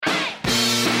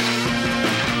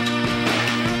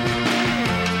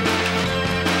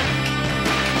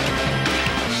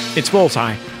It's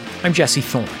Bullseye. I'm Jesse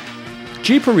Thorne.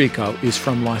 G. Perico is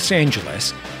from Los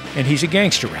Angeles, and he's a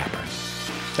gangster rapper.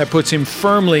 That puts him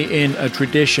firmly in a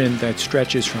tradition that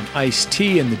stretches from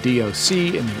Ice-T and the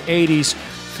D.O.C. in the 80s,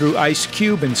 through Ice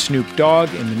Cube and Snoop Dogg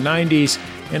in the 90s,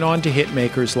 and on to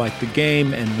hitmakers like The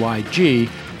Game and YG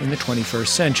in the 21st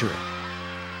century.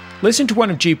 Listen to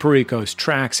one of G. Perico's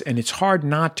tracks, and it's hard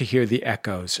not to hear the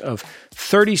echoes of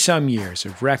 30-some years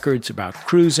of records about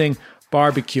cruising,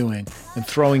 barbecuing, and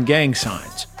throwing gang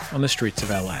signs on the streets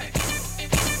of L.A.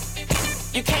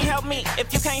 You can't help me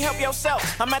if you can't help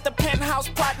yourself. I'm at the penthouse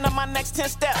plotting on my next 10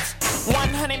 steps.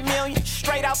 100 million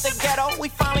straight out the ghetto. We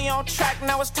finally on track,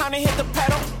 now it's time to hit the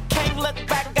pedal. Can't look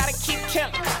back, gotta keep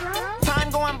killing.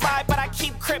 Time going by, but I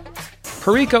keep crippin'.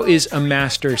 Perico is a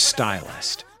master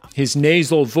stylist. His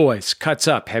nasal voice cuts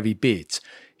up heavy beats.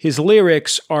 His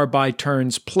lyrics are by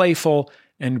turns playful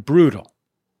and brutal.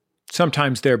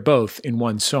 Sometimes they're both in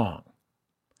one song.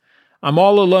 I'm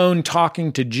all alone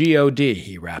talking to G.O.D.,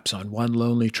 he raps on one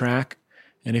lonely track.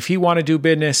 And if he want to do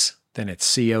business, then it's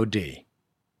C.O.D.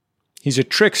 He's a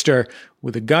trickster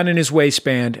with a gun in his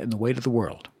waistband and the weight of the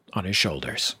world on his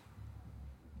shoulders.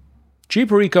 G.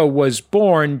 Perico was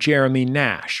born Jeremy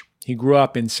Nash. He grew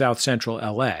up in South Central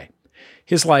L.A.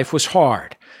 His life was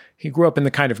hard. He grew up in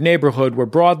the kind of neighborhood where,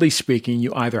 broadly speaking,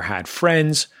 you either had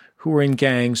friends who were in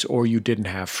gangs or you didn't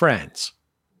have friends.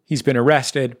 He's been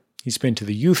arrested. He's been to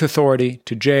the youth authority,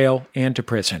 to jail, and to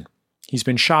prison. He's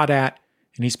been shot at,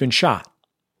 and he's been shot.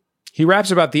 He raps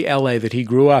about the L.A. that he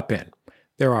grew up in.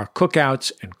 There are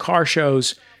cookouts and car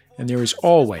shows, and there is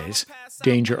always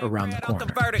danger around the corner.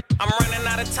 I'm running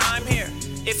out of time here.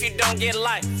 If you don't get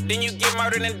life, then you get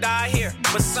murdered and die here.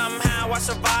 But somehow I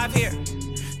survive here.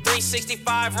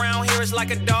 365 round here is like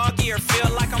a dog year.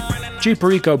 Feel like I'm running out. G.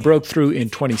 Perico broke through in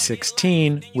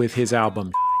 2016 with his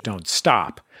album Don't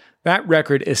Stop. That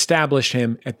record established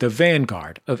him at the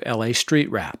vanguard of LA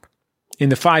street rap. In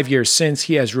the 5 years since,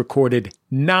 he has recorded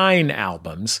 9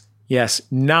 albums. Yes,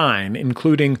 9,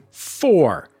 including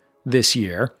 4 this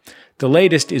year. The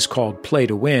latest is called Play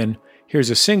to Win. Here's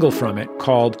a single from it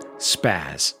called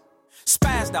Spaz.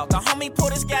 Spazzed out, the homie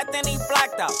pulled his gat, then he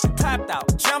blacked out. Clapped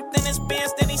out, jumped in his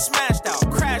Benz, then he smashed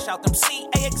out. Crash out, them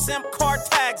CA-exempt car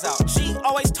tags out. She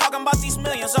always talking about these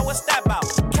millions, oh what's that about?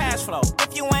 Cash flow,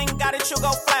 if you ain't got it, you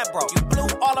go flat, bro. You blew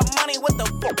all the money, what the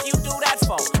fuck you do that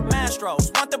for?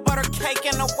 Mastros, want the butter cake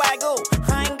and the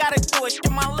Wagyu. I ain't gotta do it,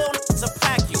 shit, my little niggas a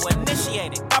pack you.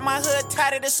 Initiated, got my hood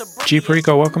tatted, it's a G.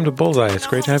 Perico, welcome to Bullseye. It's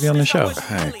great to have you on the show.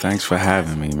 Hey, thanks for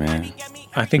having me, man.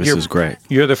 I think this is great.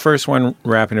 You're the first one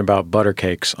rapping about butter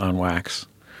cakes on wax,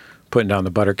 putting down the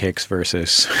butter cakes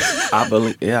versus.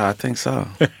 I think so.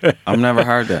 I've never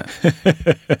heard that.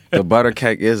 The butter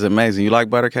cake is amazing. You like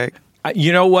butter cake?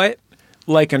 You know what?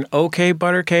 Like an okay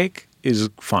butter cake is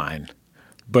fine,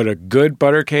 but a good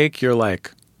butter cake, you're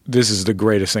like, this is the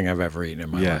greatest thing I've ever eaten in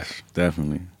my life. Yes,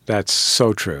 definitely. That's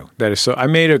so true. That is so. I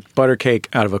made a butter cake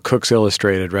out of a Cook's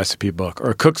Illustrated recipe book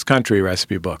or a Cook's Country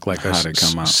recipe book, like How'd it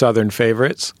come out? Southern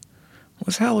Favorites. It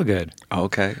was hella good.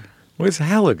 Okay. It was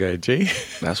hella good, G.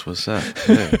 That's what's up.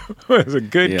 Yeah. It was a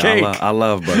good cake. I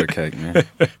love butter cake, man.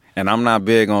 And I'm not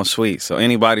big on sweets, so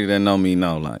anybody that know me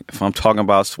know, like, if I'm talking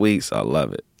about sweets, I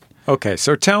love it. Okay,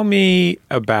 so tell me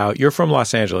about, you're from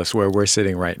Los Angeles, where we're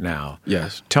sitting right now.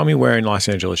 Yes. Tell me where in Los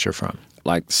Angeles you're from.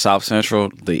 Like South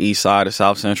Central, the east side of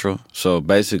South Central. So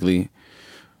basically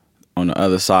on the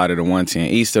other side of the 110,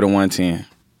 east of the 110.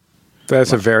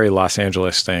 That's a very Los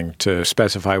Angeles thing to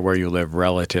specify where you live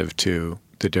relative to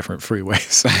the different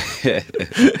freeways.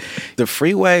 The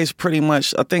freeways pretty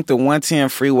much, I think the 110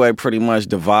 freeway pretty much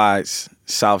divides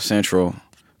South Central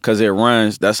because it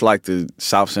runs, that's like the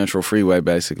South Central freeway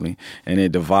basically. And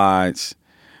it divides,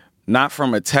 not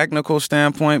from a technical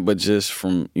standpoint, but just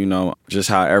from, just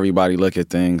how everybody look at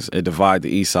things. It divides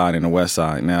the east side and the west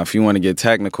side. Now, if you want to get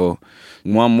technical,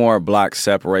 one more block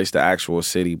separates the actual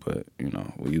city, but,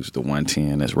 we use the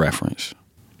 110 as reference.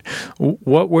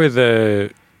 What were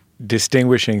the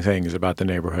distinguishing things about the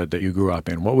neighborhood that you grew up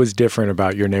in? What was different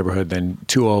about your neighborhood than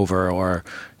 2 Over or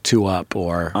 2 Up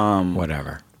or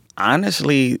whatever?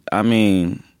 Honestly,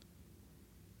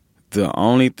 the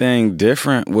only thing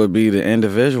different would be the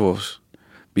individuals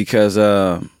because,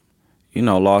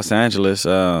 Los Angeles,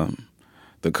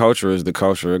 the culture is the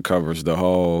culture. It covers the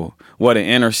whole, the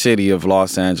inner city of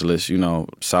Los Angeles,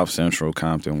 South Central,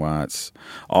 Compton, Watts,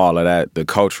 all of that. The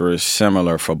culture is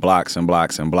similar for blocks and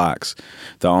blocks and blocks.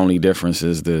 The only difference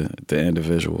is the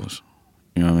individuals.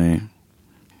 You know what I mean?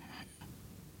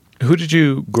 Who did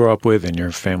you grow up with in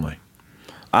your family?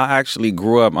 I actually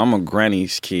grew up, I'm a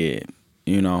granny's kid.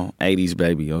 80s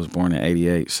baby. I was born in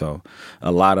 88. So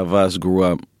a lot of us grew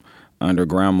up under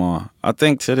grandma. I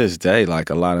think to this day, like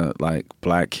a lot of like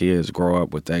black kids grow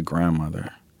up with their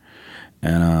grandmother.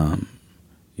 And,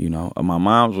 you know, my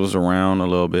mom's was around a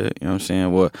little bit, you know what I'm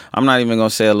saying? Well, I'm not even going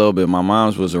to say a little bit. My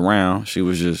mom's was around. She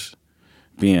was just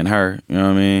being her, you know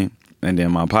what I mean? And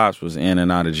then my pops was in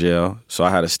and out of jail. So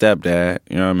I had a stepdad,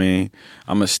 you know what I mean?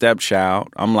 I'm a stepchild.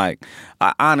 I'm like,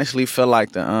 I honestly feel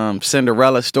like the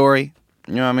Cinderella story,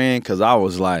 you know what I mean? Because I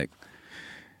was like,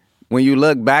 when you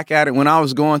look back at it, when I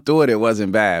was going through it, it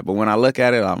wasn't bad. But when I look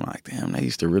at it, I'm like, damn, they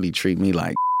used to really treat me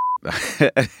like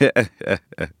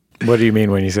What do you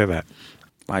mean when you say that?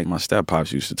 Like, my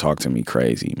step-pops used to talk to me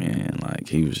crazy, man. Like,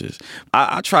 he was just...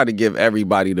 I try to give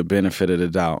everybody the benefit of the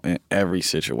doubt in every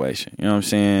situation. You know what I'm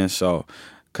saying? So,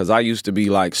 because I used to be,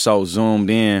 like, so zoomed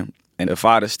in. And if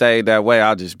I'd have stayed that way,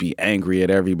 I'd just be angry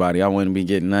at everybody. I wouldn't be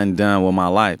getting nothing done with my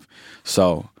life.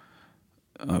 So,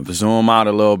 zoom out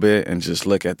a little bit and just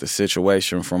look at the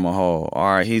situation from a whole. All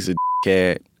right, he's a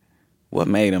dickhead. What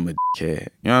made him a dickhead? You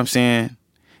know what I'm saying?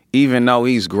 Even though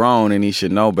he's grown and he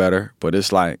should know better. But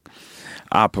it's like...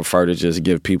 I prefer to just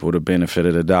give people the benefit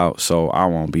of the doubt so I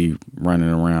won't be running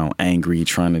around angry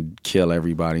trying to kill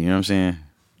everybody. You know what I'm saying?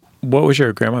 What was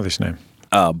your grandmother's name?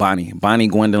 Bonnie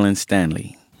Gwendolyn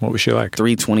Stanley. What was she like?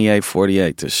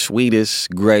 32848, the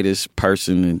sweetest, greatest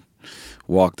person to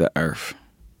walk the earth.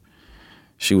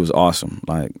 She was awesome.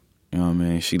 Like, you know what I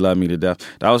mean? She loved me to death.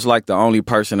 That was like the only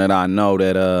person that I know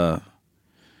that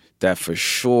for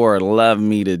sure loved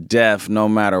me to death no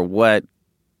matter what.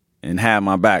 And had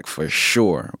my back for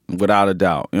sure, without a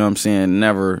doubt. You know what I'm saying?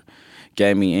 Never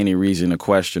gave me any reason to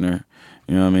question her.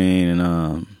 You know what I mean?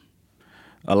 And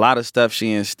a lot of stuff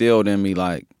she instilled in me,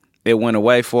 like, it went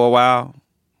away for a while,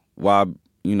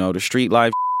 you know, the street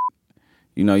life,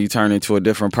 you know, you turn into a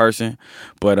different person.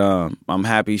 But I'm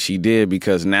happy she did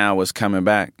because now it's coming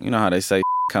back. You know how they say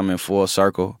coming full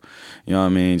circle? You know what I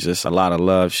mean? Just a lot of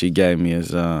love she gave me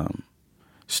is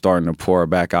starting to pour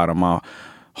back out of my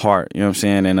heart, you know what I'm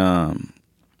saying? And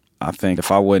I think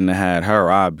if I wouldn't have had her,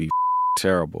 I'd be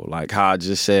terrible. Like how I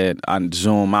just said, I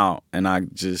zoom out and I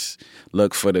just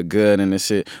look for the good in the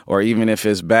shit. Or even if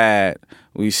it's bad,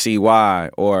 we see why.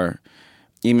 Or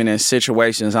even in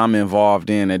situations I'm involved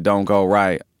in that don't go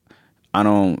right, I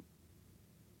don't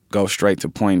go straight to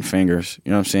pointing fingers.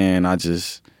 You know what I'm saying? I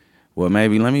just, well,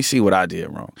 maybe let me see what I did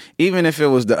wrong. Even if it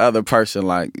was the other person,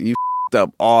 like, you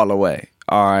up all the way.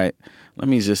 All right. Let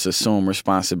me just assume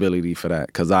responsibility for that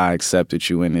because I accepted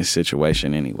you in this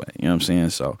situation anyway. You know what I'm saying?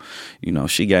 So, you know,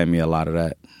 she gave me a lot of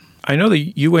that. I know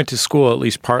that you went to school at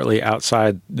least partly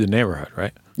outside the neighborhood,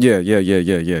 right?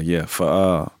 Yeah.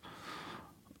 For,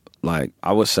 like,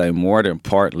 I would say more than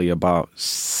partly, about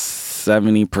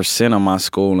 70% of my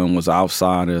schooling was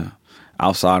outside of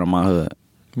my hood.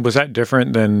 Was that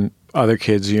different than other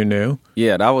kids you knew?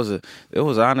 Yeah, it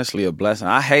was honestly a blessing.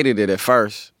 I hated it at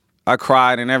first. I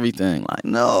cried and everything, like,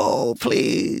 no,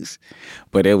 please.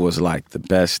 But it was like the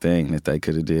best thing that they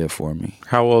could have did for me.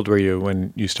 How old were you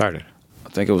when you started? I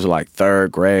think it was like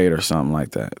third grade or something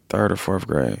like that, third or fourth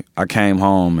grade. I came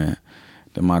home and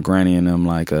then my granny and them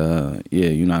like, yeah,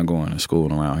 you're not going to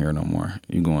school around here no more.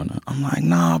 You going to, I'm like,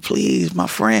 nah, please, my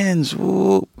friends.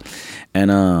 Woo.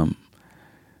 And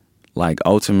like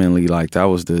ultimately, like that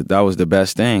was the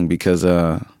best thing because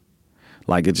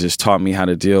like it just taught me how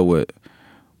to deal with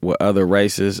other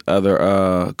races,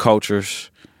 other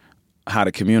cultures, how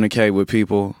to communicate with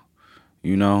people,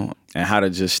 you know, and how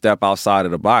to just step outside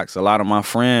of the box. A lot of my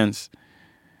friends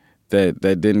that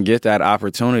didn't get that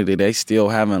opportunity, they still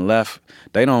haven't left.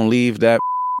 They don't leave that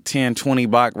 10, 20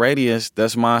 block radius.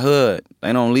 That's my hood.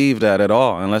 They don't leave that at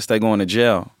all unless they're going to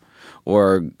jail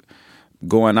or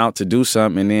going out to do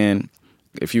something. And then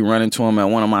if you run into them at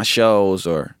one of my shows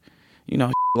or, you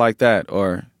know, like that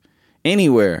or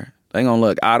anywhere, they gonna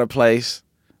look out of place,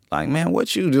 like, man,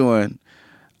 what you doing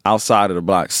outside of the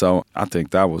block? So I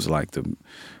think that was like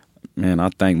I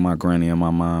thank my granny and my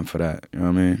mom for that. You know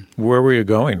what I mean? Where were you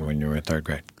going when you were in third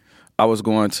grade? I was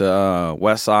going to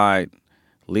West Side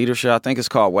Leadership. I think it's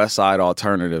called West Side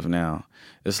Alternative now.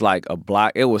 It's like a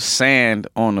block. It was sand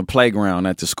on the playground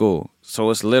at the school.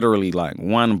 So it's literally like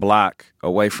one block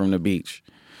away from the beach.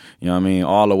 You know what I mean?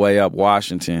 All the way up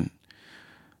Washington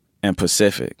and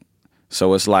Pacific.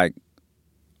 So it's like,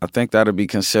 I think that'll be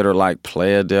considered like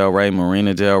Playa del Rey,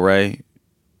 Marina del Rey,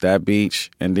 that beach.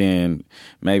 And then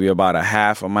maybe about a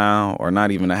half a mile or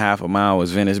not even a half a mile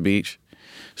was Venice Beach.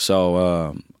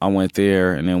 So I went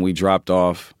there and then we dropped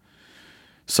off.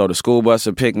 So the school bus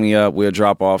would pick me up. We'll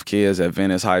drop off kids at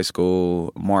Venice High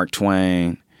School, Mark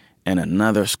Twain, and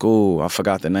another school. I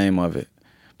forgot the name of it.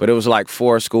 But it was like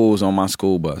 4 schools on my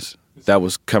school bus that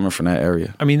was coming from that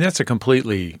area. I mean, that's a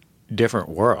completely different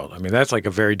world. I mean, that's like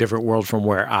a very different world from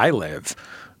where I live.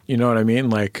 You know what I mean?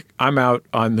 Like I'm out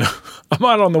on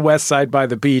the west side by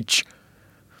the beach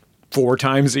 4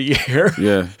 times a year.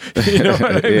 Yeah. You know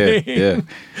what I mean? Yeah.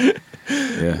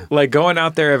 Yeah. Like going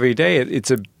out there every day,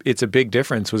 it's a big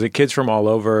difference. Was it kids from all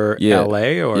over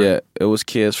LA or? Yeah, it was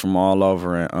kids from all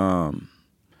over,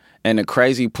 and the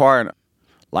crazy part,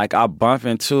 like I bump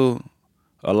into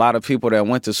a lot of people that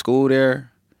went to school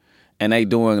there, and they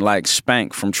doing like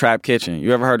Spank from Trap Kitchen.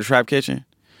 You ever heard of Trap Kitchen?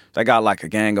 They got like a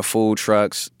gang of food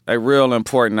trucks. They real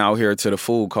important out here to the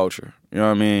food culture. You know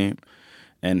what I mean?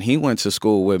 And he went to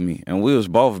school with me, and we was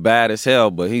both bad as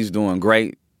hell, but he's doing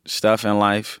great stuff in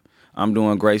life. I'm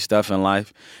doing great stuff in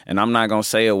life. And I'm not going to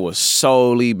say it was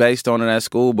solely based on it at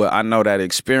school, but I know that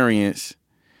experience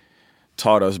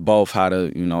taught us both how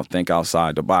to, think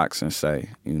outside the box and say,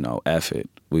 F it.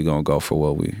 We going to go for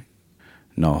what we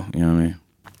know. You know what I mean?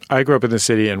 I grew up in the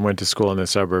city and went to school in the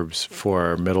suburbs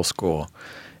for middle school.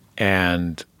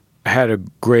 And I had a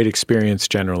great experience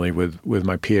generally with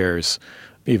my peers,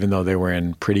 even though they were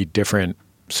in pretty different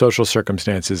social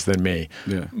circumstances than me.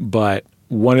 Yeah. But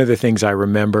one of the things I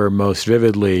remember most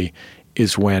vividly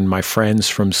is when my friends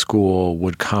from school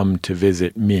would come to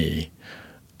visit me.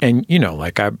 And,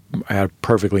 like I had a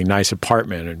perfectly nice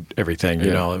apartment and everything,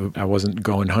 I wasn't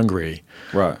going hungry.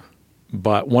 Right.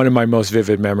 But one of my most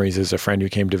vivid memories is a friend who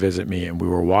came to visit me, and we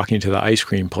were walking to the ice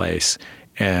cream place,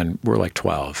 and we're like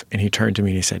 12. And he turned to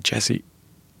me and he said, "Jesse,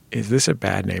 is this a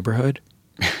bad neighborhood?"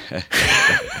 And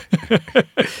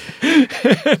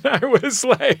I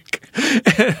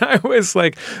was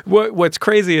like, what's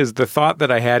crazy is the thought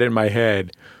that I had in my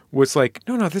head was like,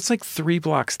 no, that's like 3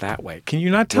 blocks that way. Can you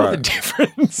not tell the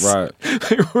difference? Right.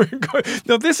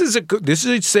 No, this is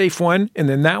a safe one, and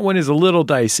then that one is a little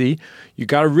dicey. You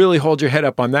got to really hold your head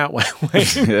up on that one.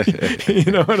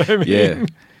 You know what I mean?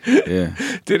 Yeah.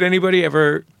 Did anybody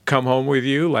ever come home with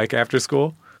you, like after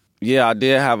school? Yeah, I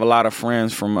did have a lot of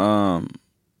friends from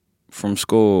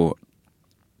school.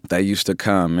 They used to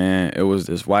come, man. It was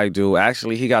this white dude.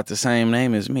 Actually, he got the same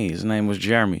name as me. His name was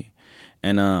Jeremy.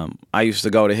 And I used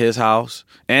to go to his house.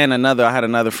 And I had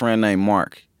another friend named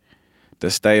Mark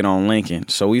that stayed on Lincoln.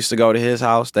 So we used to go to his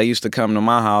house. They used to come to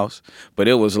my house. But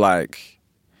it was like,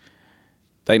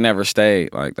 they never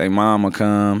stayed. Like, they mom would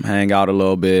come, hang out a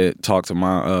little bit, talk to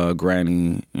my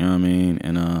granny, you know what I mean?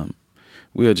 And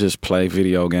we would just play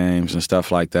video games and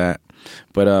stuff like that.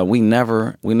 But we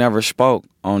never spoke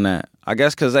on that. I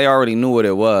guess because they already knew what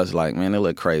it was. Like, man, it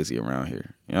looked crazy around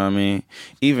here. You know what I mean?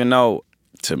 Even though,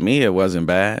 to me, it wasn't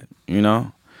bad,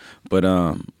 But,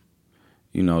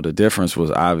 the difference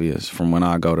was obvious. From when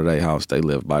I go to their house, they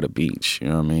live by the beach. You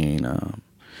know what I mean?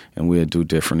 And we'd do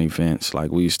different events.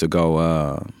 Like, we used to go...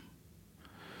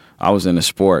 I was into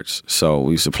sports, so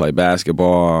we used to play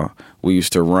basketball. We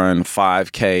used to run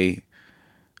 5K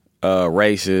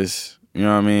races. You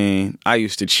know what I mean? I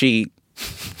used to cheat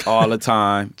all the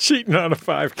time. Cheating on a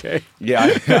 5K.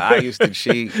 Yeah, I used to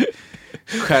cheat.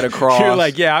 Cut across. You're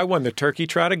like, yeah, I won the turkey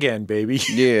trot again, baby.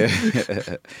 Yeah.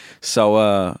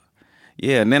 So,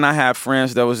 and then I had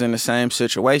friends that was in the same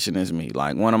situation as me.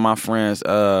 Like one of my friends,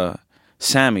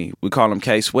 Sammy, we call him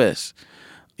K-Swiss.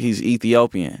 He's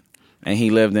Ethiopian, and he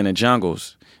lived in the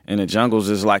jungles. And the jungles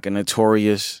is like a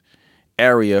notorious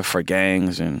area for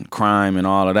gangs and crime and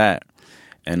all of that.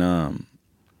 And,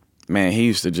 man, he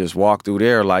used to just walk through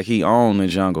there like he owned the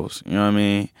jungles, you know what I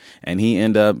mean? And he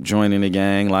ended up joining the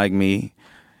gang like me.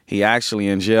 He actually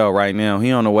in jail right now.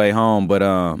 He on the way home,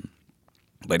 but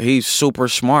he's super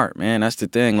smart, man. That's the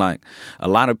thing. Like, a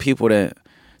lot of people that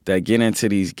get into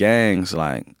these gangs,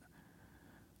 like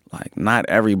not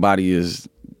everybody is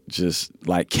just,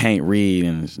 like, can't read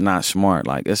and is not smart.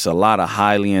 Like, it's a lot of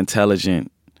highly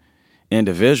intelligent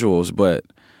individuals, but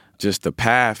just the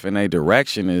path and their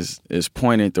direction is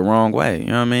pointed the wrong way. You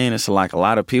know what I mean? It's like a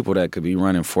lot of people that could be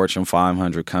running Fortune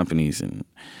 500 companies and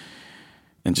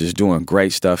just doing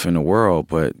great stuff in the world,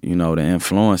 but, the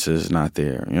influence is not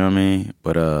there. You know what I mean?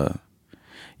 But,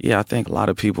 I think a lot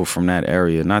of people from that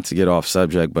area, not to get off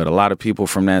subject, but a lot of people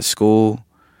from that school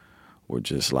were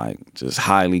just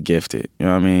highly gifted. You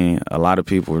know what I mean? A lot of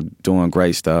people were doing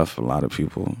great stuff. A lot of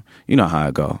people, you know how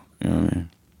it go. You know what I mean?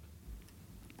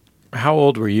 How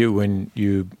old were you when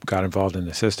you got involved in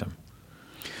the system?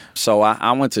 So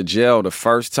I went to jail the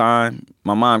first time.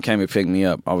 My mom came and picked me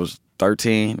up. I was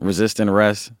 13, resisting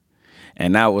arrest.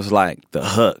 And that was like the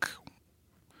hook,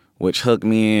 which hooked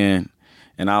me in.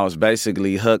 And I was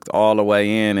basically hooked all the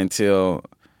way in until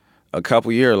a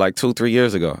couple years, like 2-3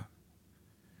 years ago.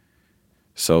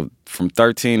 So from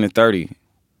 13 to 30,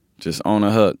 just on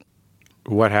a hook.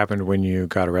 What happened when you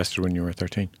got arrested when you were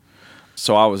 13?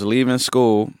 So I was leaving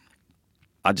school,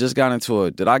 I just got into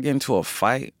did I get into a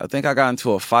fight? I think I got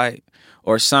into a fight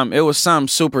or something. It was something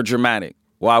super dramatic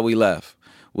while we left.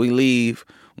 We leave.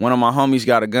 One of my homies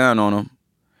got a gun on him,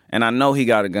 and I know he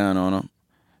got a gun on him.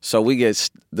 So we get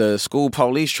the school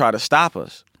police try to stop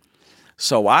us.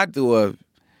 So I do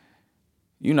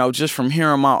just from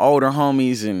hearing my older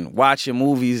homies and watching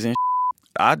movies and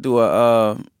I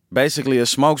do basically a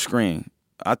smoke screen.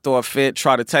 I throw a fit,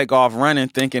 try to take off running,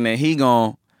 thinking that he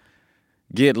gonna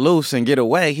get loose and get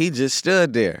away. He just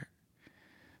stood there.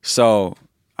 So,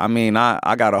 I mean,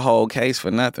 I got a whole case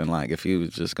for nothing, like if he was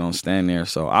just gonna stand there.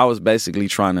 So I was basically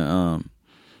trying to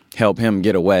help him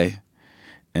get away.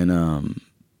 And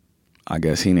I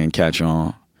guess he didn't catch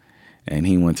on. And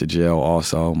he went to jail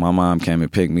also. My mom came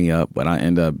and picked me up, but I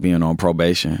ended up being on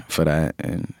probation for that.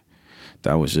 And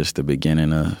that was just the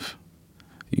beginning of,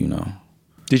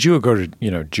 Did you go to,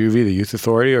 juvie, the youth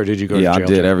authority, or did you go to jail? Yeah, I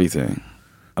did everything.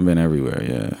 I've been everywhere,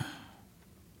 yeah.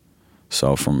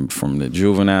 So from the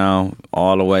juvenile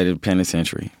all the way to the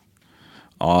penitentiary,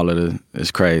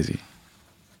 it's crazy.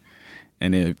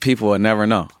 And then people will never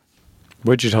know.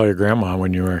 What'd you tell your grandma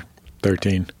when you were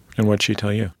 13? And what'd she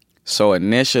tell you? So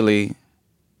initially,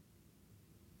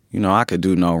 I could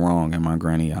do no wrong in my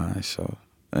granny eyes. So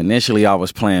initially I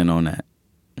was playing on that.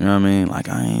 You know what I mean? Like,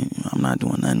 I'm not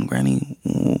doing nothing, granny.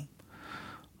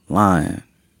 Lying.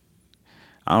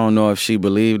 I don't know if she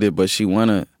believed it, but she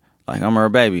wanted, like, I'm her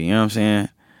baby, you know what I'm saying?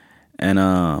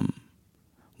 And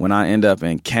when I end up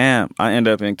in camp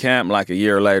like a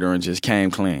year later and just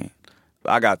came clean.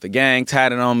 I got the gang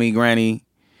tatted on me, granny.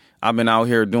 I've been out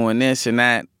here doing this and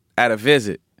that at a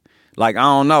visit. Like, I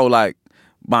don't know, like,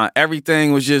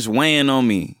 everything was just weighing on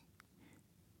me.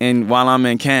 And while I'm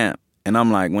in camp, and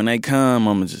I'm like, when they come,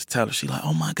 I'm going to just tell her, she like,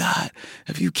 oh my God,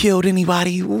 have you killed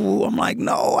anybody? Ooh. I'm like,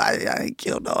 no, I ain't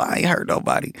killed I ain't hurt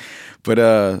nobody. But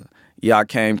I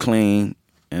came clean.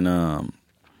 And,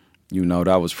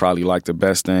 that was probably like the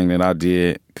best thing that I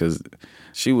did, because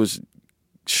she was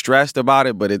stressed about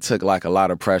it, but it took like a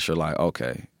lot of pressure. Like,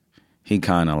 okay, he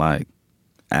kind of like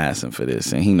asking for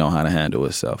this and he know how to handle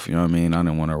himself. You know what I mean? I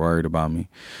didn't want her worried about me.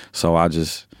 So I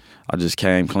just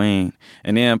came clean.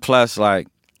 And then plus, like,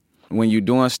 when you're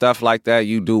doing stuff like that,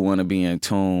 you do want to be in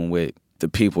tune with the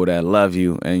people that love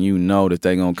you and you know that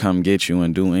they're going to come get you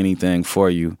and do anything for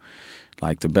you.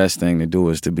 Like, the best thing to do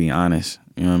is to be honest,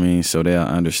 you know what I mean? So they'll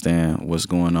understand what's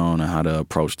going on and how to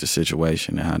approach the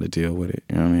situation and how to deal with it,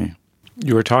 you know what I mean?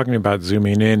 You were talking about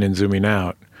zooming in and zooming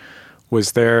out.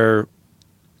 Was there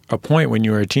a point when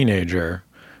you were a teenager,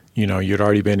 you'd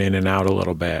already been in and out a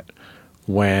little bit,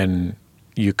 when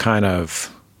you kind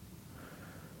of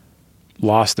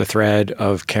lost the thread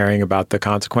of caring about the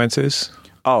consequences?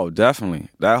 Oh, definitely.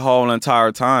 That whole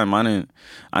entire time, I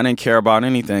didn't care about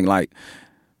anything. Like,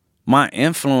 my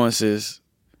influences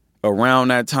around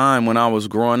that time when I was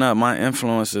growing up, my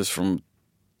influences from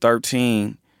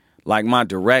 13, like my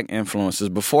direct influences.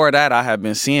 Before that, I had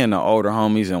been seeing the older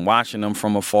homies and watching them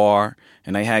from afar,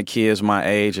 and they had kids my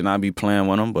age, and I'd be playing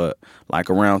with them. But like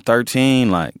around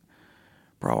 13, like,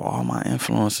 bro, all my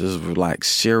influences were like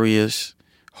serious,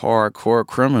 hardcore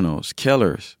criminals,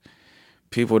 killers,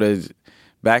 people that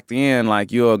back then,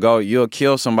 like, you'll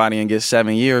kill somebody and get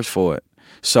 7 years for it.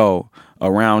 So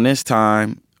around this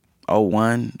time,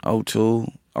 01, 02,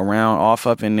 around off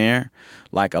up in there,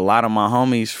 like, a lot of my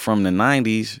homies from the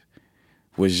 90s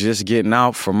was just getting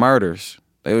out for murders.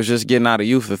 They was just getting out of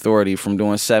youth authority from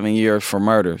doing 7 years for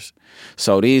murders.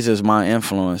 So these is my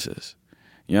influences.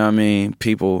 You know what I mean?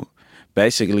 People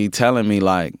basically telling me,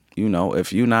 like,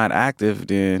 if you not active,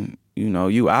 then,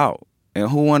 you out. And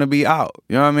who want to be out?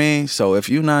 You know what I mean? So if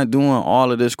you're not doing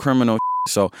all of this criminal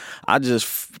shit, so I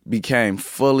just became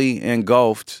fully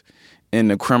engulfed in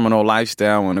the criminal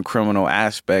lifestyle and the criminal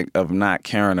aspect of not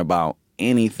caring about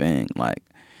anything. Like,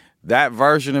 that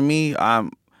version of me,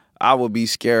 I would be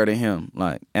scared of him.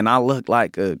 Like, and I look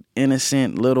like an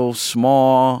innocent little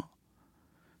small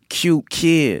cute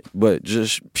kid, but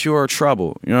just pure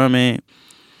trouble. You know what I mean?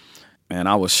 And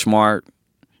I was smart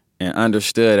and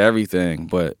understood everything,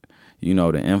 but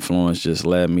the influence just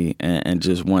led me, and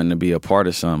just wanting to be a part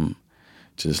of something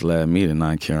just led me to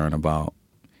not caring about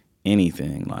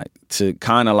anything. Like, to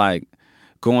kind of like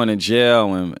going to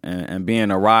jail and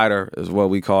being a rider is what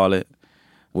we call it,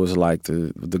 was like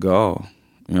the goal.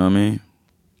 You know what I mean?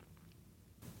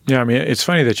 Yeah, I mean, it's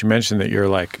funny that you mentioned that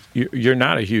you're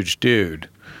not a huge dude.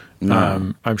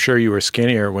 No. I'm sure you were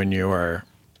skinnier when you were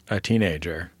a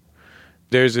teenager.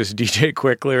 There's this DJ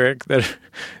Quick lyric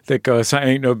that goes, I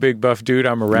ain't no big buff dude,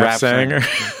 I'm a rap singer.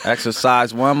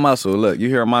 Exercise one muscle. Look, you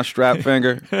hear my strap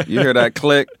finger? You hear that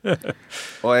click?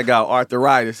 Boy, I got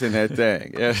arthritis in that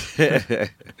thing.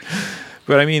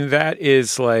 But I mean, that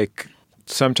is like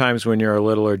sometimes when you're a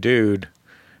littler dude,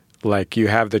 like you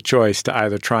have the choice to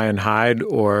either try and hide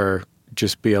or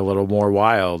just be a little more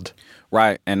wild.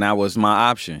 Right, and that was my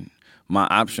option. My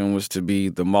option was to be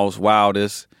the most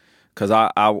wildest, because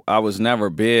I was never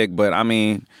big, but I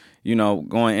mean, you know,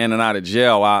 going in and out of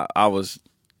jail, I was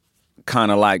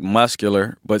kind of like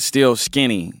muscular, but still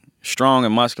skinny, strong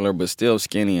and muscular, but still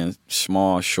skinny and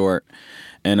small, short.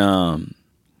 And,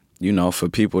 you know, for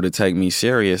people to take me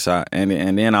serious,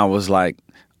 and then I was like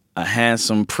a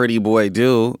handsome, pretty boy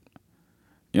dude,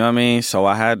 you know what I mean? So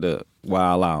I had to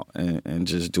wild out and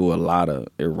just do a lot of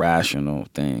irrational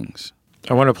things.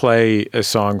 I want to play a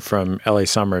song from L.A.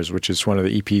 Summers, which is one of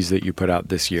the EPs that you put out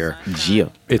this year. Yeah.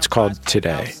 It's called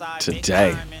Today.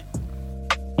 Today.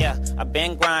 Yeah, I've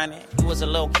been grinding. You was a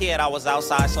little kid, I was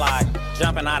outside sliding.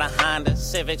 Jumping out of Honda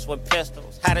Civics with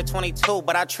pistols. Had a 22,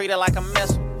 but I treat it like a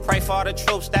missile. Pray for all the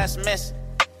troops that's missing.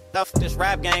 This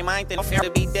rap game, I ain't think fair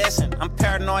to be dissing. I'm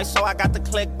paranoid, so I got the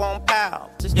click, boom, pow.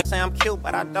 Just say I'm cute,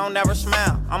 but I don't ever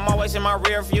smile. I'm always in my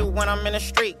rear view when I'm in the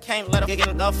street. Can't let a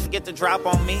get the drop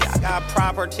on me. I got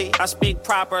property, I speak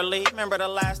properly. Remember the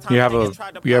last time you have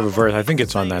a verse, I think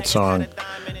it's on that song,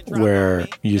 where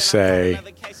you say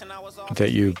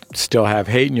that you still have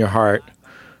hate in your heart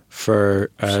for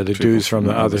the dudes from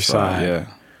the other side. Yeah.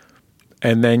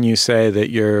 And then you say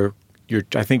that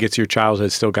I think it's your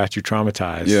childhood still got you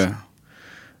traumatized. Yeah.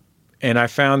 And I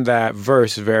found that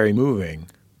verse very moving.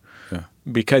 Yeah.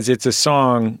 Because it's a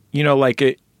song, you know, like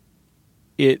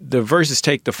the verses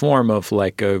take the form of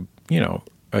like a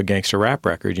gangster rap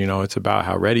record, you know, it's about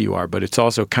how ready you are, but it's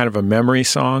also kind of a memory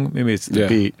song. Maybe it's the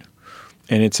beat.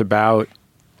 And it's about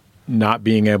not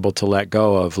being able to let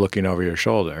go of looking over your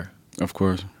shoulder. Of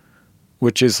course.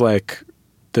 Which is like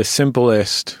the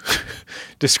simplest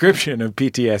description of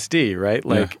PTSD, right?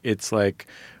 Like it's like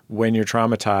when you're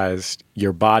traumatized,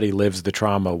 your body lives the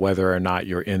trauma whether or not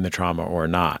you're in the trauma or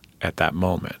not at that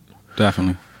moment.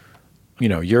 Definitely. You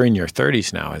know, you're in your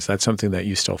 30s now. Is that something that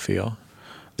you still feel?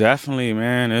 Definitely,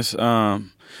 man. It's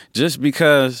just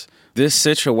because this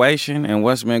situation and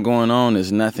what's been going on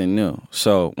is nothing new.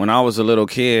 So when I was a little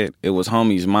kid, it was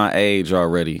homies my age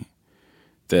already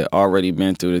that already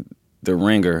been through the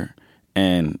ringer,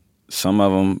 and some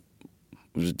of them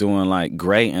was doing like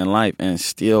great in life and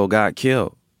still got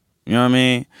killed. You know what I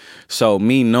mean? So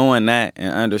me knowing that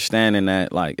and understanding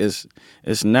that, like, it's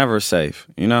never safe,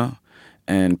 you know?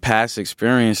 And past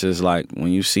experiences, like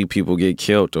when you see people get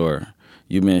killed or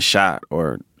you've been shot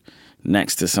or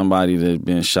next to somebody that's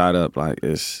been shot up, like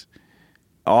it's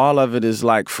all of it is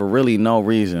like for really no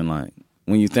reason. Like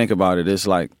when you think about it, it's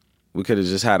like we could have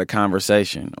just had a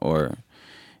conversation, or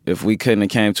if we couldn't have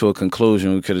came to a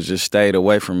conclusion, we could have just stayed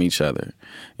away from each other.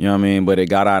 You know what I mean? But it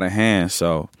got out of hand.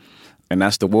 So, and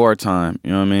that's the wartime.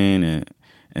 You know what I mean?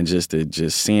 And just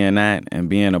seeing that and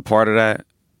being a part of that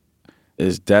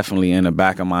is definitely in the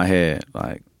back of my head.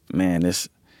 Like, man, this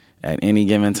at any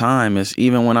given time, it's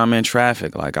even when I'm in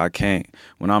traffic. Like I can't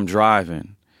when I'm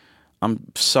driving.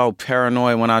 I'm so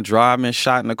paranoid when I drive. I've been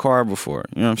shot in the car before.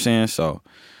 You know what I'm saying? So,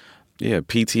 yeah,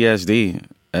 PTSD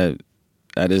at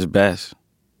its best.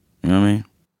 You know what I mean?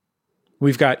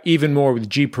 We've got even more with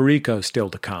G. Perico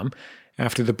still to come.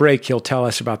 After the break, he'll tell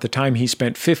us about the time he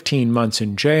spent 15 months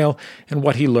in jail and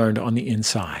what he learned on the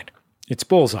inside. It's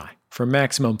Bullseye from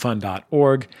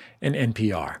MaximumFun.org and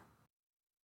NPR.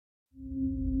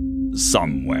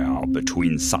 Somewhere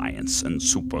between science and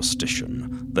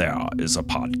superstition, there is a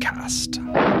podcast.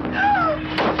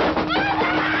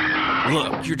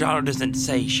 Look, your daughter doesn't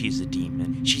say she's a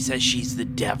demon. She says she's the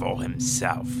devil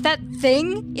himself. That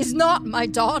thing is not my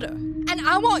daughter. And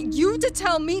I want you to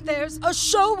tell me there's a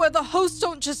show where the hosts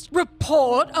don't just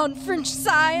report on fringe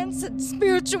science and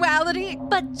spirituality,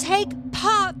 but take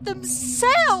part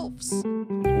themselves.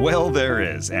 Well, there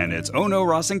is, and it's Ono,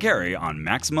 Ross, and Carrie on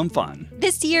Maximum Fun.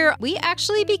 This year, we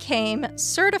actually became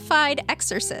certified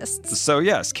exorcists. So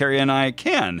yes, Carrie and I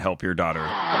can help your daughter.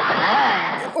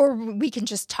 Or we can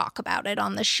just talk about it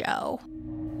on the show.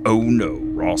 Ono,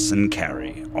 Ross, and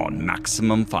Carrie on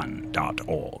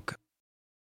MaximumFun.org.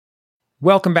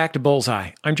 Welcome back to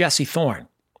Bullseye. I'm Jesse Thorne.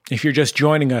 If you're just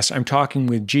joining us, I'm talking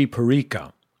with G.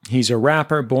 Perico. He's a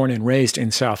rapper born and raised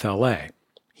in South LA.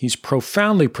 He's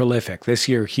profoundly prolific. This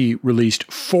year, he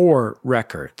released 4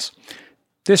 records.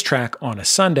 This track, On a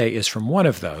Sunday, is from one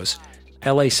of those,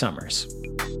 L.A. Summers.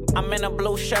 I'm in a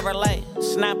blue Chevrolet,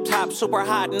 snap top, super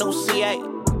hot, new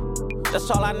C8. That's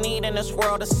all I need in this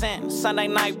world of sin. Sunday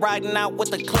night riding out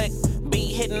with the click,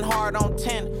 beat hitting hard on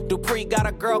 10. Dupree got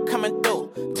a girl coming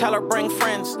through, tell her bring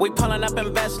friends. We pulling up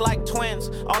in vests like twins.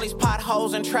 All these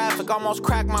potholes in traffic almost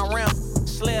cracked my rim.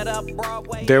 Slid up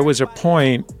Broadway. There was a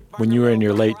point when you were in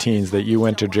your late teens that you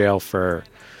went to jail for,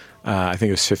 I think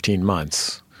it was 15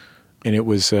 months. And it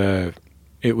was I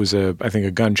think,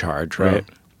 a gun charge, right?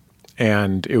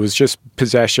 And it was just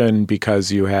possession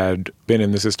because you had been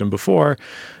in the system before.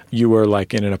 You were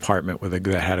like in an apartment that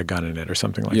had a gun in it or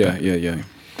something like that. Yeah.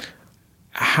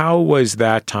 How was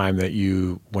that time that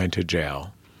you went to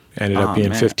jail? Ended up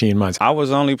being 15 months. I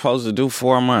was only supposed to do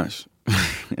 4 months.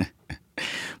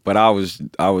 But I was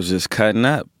just cutting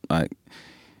up. Like,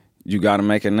 you got to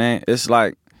make a name. It's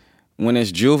like, when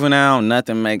it's juvenile,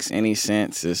 nothing makes any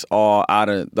sense. It's all out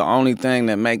of... The only thing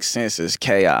that makes sense is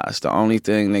chaos. The only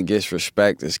thing that gets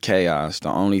respect is chaos. The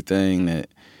only thing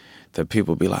that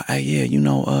people be like, hey, yeah, you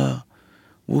know,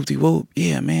 whoop-de-whoop.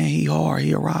 Yeah, man, he hard.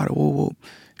 He a rider. Whoop-whoop.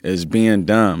 Is being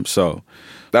dumb. So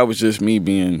that was just me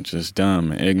being just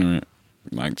dumb and ignorant.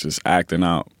 Like, just acting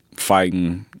out,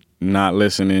 fighting, not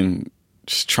listening,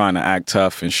 just trying to act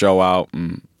tough and show out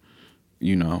and,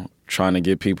 you know, trying to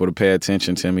get people to pay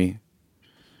attention to me.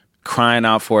 Crying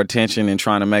out for attention and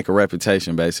trying to make a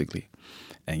reputation, basically.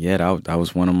 And yeah, that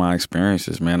was one of my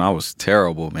experiences, man. I was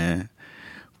terrible, man.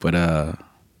 But,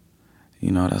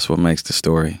 you know, that's what makes the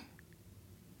story.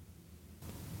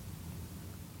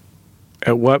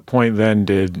 At what point then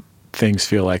did things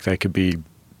feel like that could be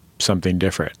something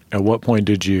different? At what point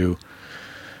did you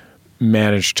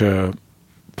manage to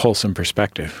pull some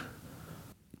perspective?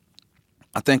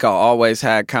 I think I always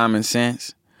had common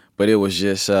sense, but it was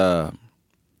just nothing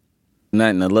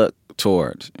to look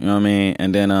towards. You know what I mean?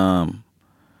 And then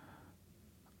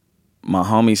my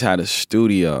homies had a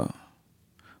studio,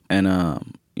 and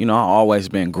you know, I always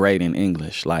been great in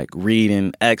English, like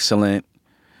reading, excellent.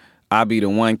 I be the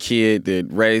one kid that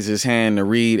raised his hand to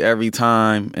read every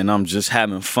time, and I'm just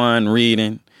having fun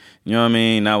reading. You know what I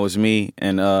mean? That was me,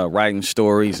 and writing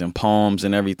stories and poems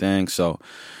and everything. So,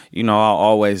 you know, I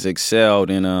always excelled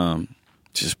in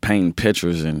just painting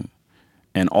pictures and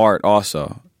art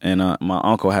also. And my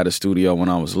uncle had a studio when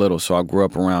I was little, so I grew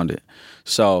up around it.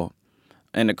 So,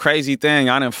 and the crazy thing,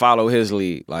 I didn't follow his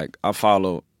lead. Like, I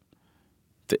followed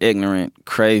the ignorant,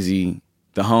 crazy,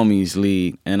 the homies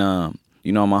lead. And,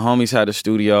 you know, my homies had a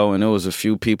studio, and there was a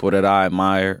few people that I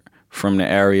admired from the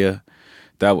area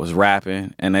that was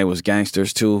rapping, and they was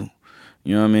gangsters too.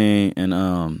 You know what I mean? And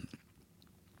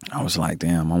I was like,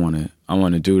 damn, I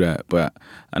want to do that. But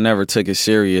I never took it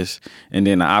serious. And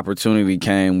then the opportunity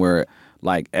came where,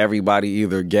 like, everybody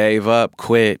either gave up,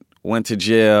 quit, went to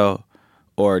jail,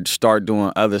 or start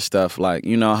doing other stuff. Like,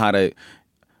 you know how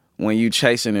when you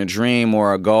chasing a dream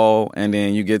or a goal, and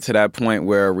then you get to that point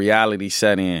where reality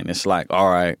set in, it's like, all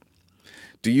right,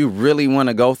 do you really want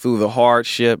to go through the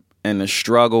hardship and the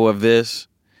struggle of this,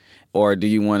 or do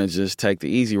you want to just take the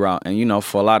easy route? And, you know,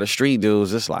 for a lot of street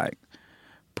dudes, it's like,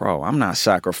 bro, I'm not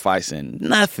sacrificing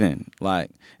nothing. Like,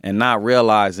 and not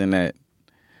realizing that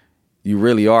you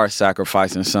really are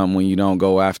sacrificing something when you don't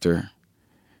go after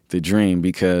the dream,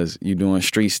 because you're doing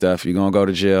street stuff. You're going to go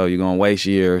to jail. You're going to waste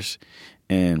years.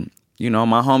 And, you know,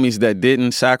 my homies that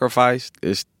didn't sacrifice,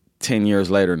 it's 10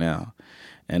 years later now.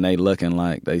 And they looking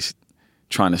like they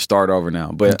trying to start over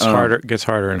now. But it gets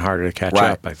harder and harder to catch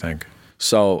up, I think.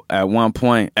 So at one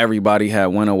point, everybody had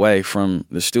went away from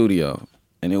the studio.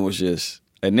 And it was just,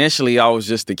 initially I was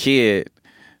just a kid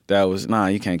that was, nah,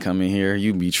 you can't come in here.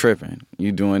 You be tripping.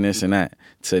 You doing this and that.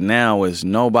 To now is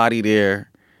nobody there.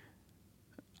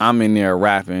 I'm in there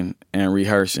rapping and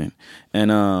rehearsing.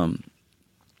 And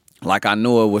like, I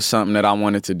knew it was something that I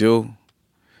wanted to do.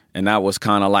 And that was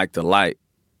kind of like the light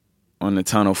on the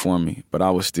tunnel for me. But I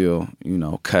was still, you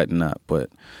know, cutting up. But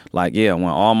like, yeah, when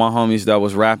all my homies that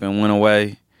was rapping went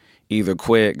away, either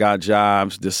quit, got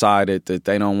jobs, decided that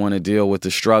they don't want to deal with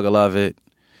the struggle of it,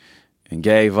 and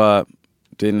gave up,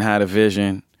 didn't have a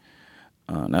vision,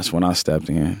 that's when I stepped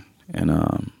in. And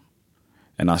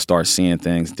I started seeing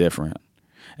things different.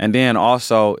 And then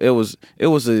also, it was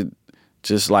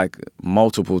just like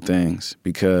multiple things,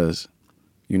 because,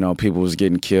 you know, people was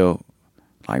getting killed.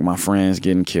 Like, my friends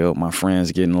getting killed, my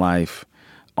friends getting life.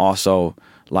 Also,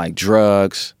 like,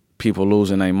 drugs, people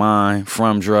losing their mind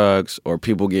from drugs, or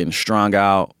people getting strung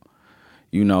out.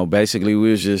 You know, basically, we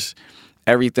was just,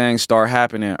 everything started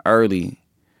happening early,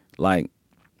 like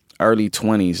early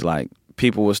 20s. Like,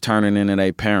 people was turning into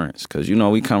their parents, because, you know,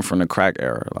 we come from the crack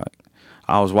era. Like,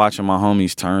 I was watching my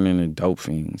homies turn into dope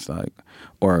fiends, like,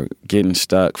 or getting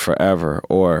stuck forever,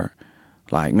 or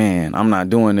like, man, I'm not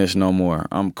doing this no more.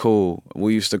 I'm cool.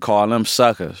 We used to call them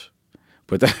suckers,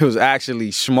 but that was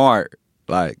actually smart.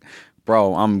 Like,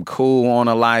 bro, I'm cool on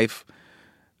a life.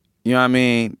 You know what I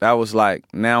mean? That was like,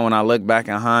 now when I look back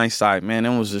in hindsight, man,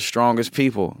 them was the strongest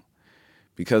people,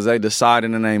 because they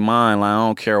decided in their mind, like, I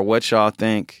don't care what y'all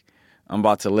think, I'm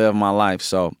about to live my life.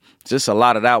 So just a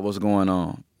lot of that was going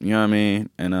on. You know what I mean?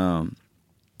 And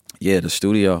yeah, the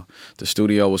studio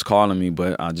was calling me,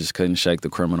 but I just couldn't shake the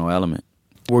criminal element.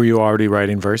 Were you already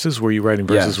writing verses? Were you writing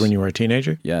verses Yes. when you were a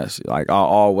teenager? Yes, like I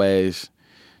always,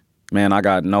 man, I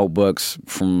got notebooks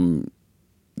from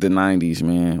the 90s,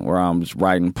 man, where I'm just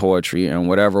writing poetry and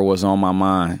whatever was on my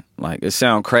mind. Like, it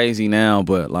sounds crazy now,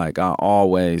 but like I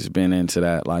always been into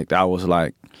that. Like, that was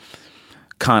like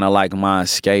kind of like my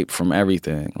escape from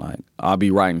everything. Like, I'll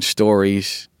be writing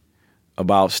stories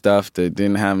about stuff that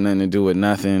didn't have nothing to do with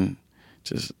nothing.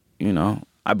 Just, you know,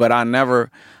 but I never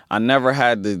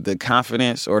had the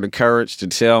confidence or the courage to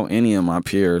tell any of my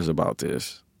peers about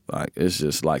this. Like, it's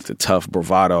just like the tough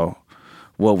bravado,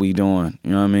 what we doing,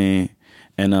 you know what I mean?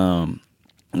 And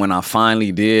when I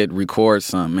finally did record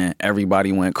something, man,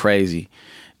 everybody went crazy.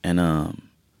 And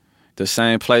the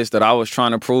same place that I was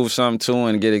trying to prove something to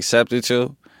and get accepted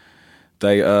to,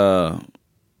 they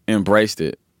embraced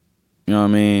it, you know what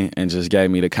I mean? And just gave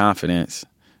me the confidence.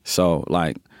 So,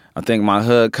 like, I think my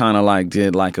hood kind of like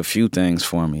did like a few things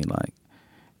for me. Like,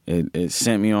 it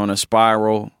sent me on a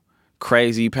spiral,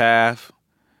 crazy path,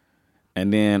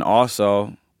 and then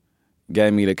also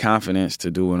gave me the confidence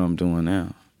to do what I'm doing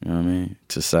now. You know what I mean?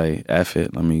 To say, F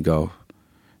it, let me go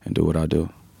and do what I do.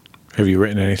 Have you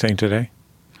written anything today?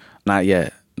 Not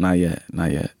yet. Are you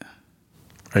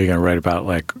going to write about,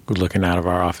 like, looking out of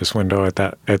our office window at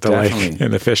the lake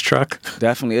in the fish truck?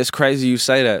 Definitely. It's crazy you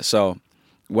say that. So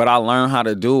what I learned how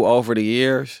to do over the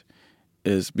years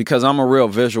is, because I'm a real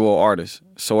visual artist,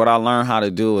 so what I learned how to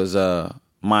do is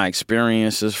my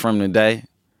experiences from the day.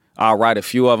 I'll write a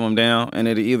few of them down, and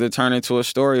it'll either turn into a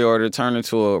story or it'll turn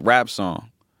into a rap song.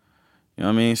 You know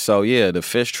what I mean? So, yeah, the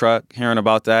fish truck, hearing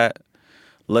about that,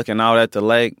 looking out at the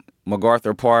lake,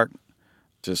 MacArthur Park,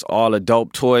 just all the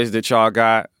dope toys that y'all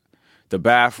got, the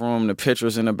bathroom, the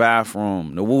pictures in the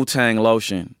bathroom, the Wu-Tang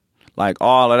lotion, like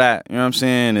all of that, you know what I'm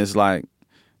saying, is like,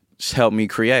 just help me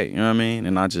create, you know what I mean?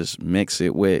 And I just mix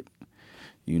it with,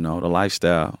 you know, the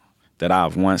lifestyle that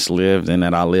I've once lived and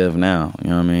that I live now.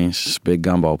 You know what I mean? It's just a big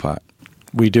gumbo pot.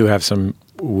 We do have some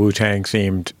Wu-Tang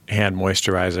themed hand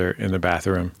moisturizer in the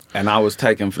bathroom. And I was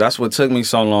that's what took me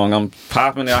so long. I'm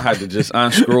popping it. I had to just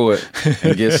unscrew it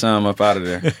and get some up out of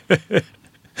there.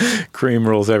 Cream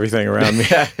rules everything around me.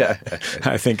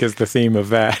 I think is the theme of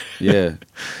that. Yeah.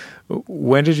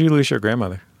 When did you lose your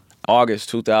grandmother? August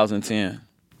 2010.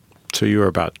 So you were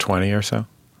about 20 or so?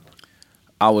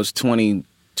 I was 21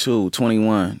 or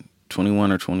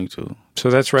 22. So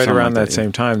that's right Something around like that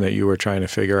same time that you were trying to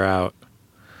figure out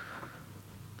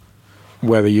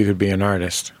whether you could be an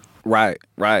artist. Right.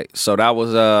 So that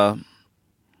was,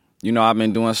 you know, I've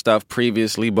been doing stuff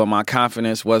previously, but my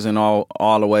confidence wasn't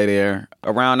all the way there.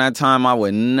 Around that time, I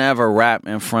would never rap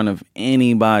in front of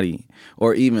anybody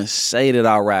or even say that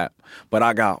I rap. But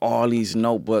I got all these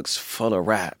notebooks full of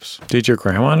raps. Did your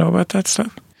grandma know about that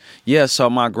stuff? Yeah, so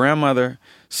my grandmother,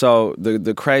 so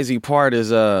the crazy part is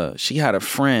she had a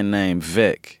friend named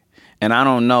Vic. And I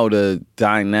don't know the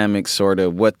dynamics or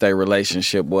what their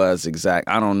relationship was exact.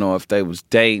 I don't know if they was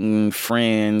dating,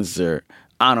 friends, or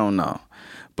I don't know.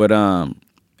 But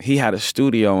he had a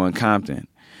studio in Compton.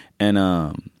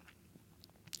 And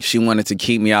she wanted to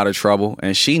keep me out of trouble.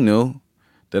 And she knew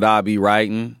that I'd be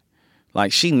writing.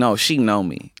 Like, she know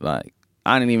me. Like,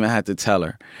 I didn't even have to tell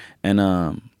her.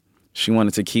 And she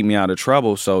wanted to keep me out of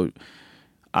trouble. So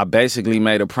I basically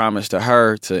made a promise to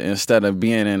her to, instead of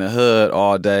being in the hood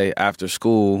all day after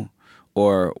school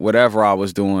or whatever I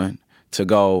was doing, to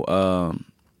go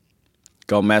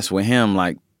mess with him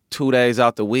like 2 days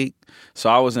out the week. So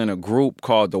I was in a group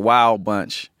called the Wild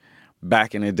Bunch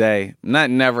back in the day.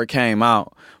 Nothing never came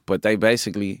out, but he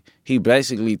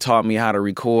basically taught me how to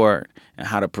record and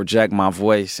how to project my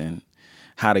voice and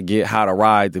how to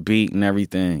ride the beat and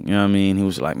everything. You know what I mean? He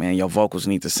was like, man, your vocals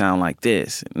need to sound like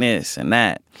this and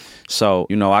that. So,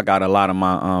 you know, I got a lot of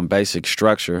my basic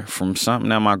structure from something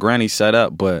that my granny set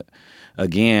up. But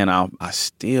again, I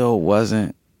still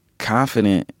wasn't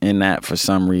confident in that for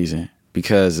some reason,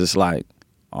 because it's like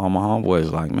all my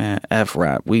homeboys like, man, F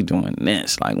rap, we doing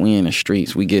this. Like, we in the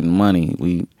streets, we getting money,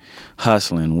 we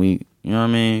hustling, we, you know what I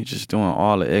mean? Just doing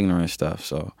all the ignorant stuff.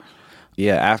 So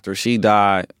yeah, after she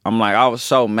died, I'm like, I was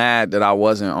so mad that I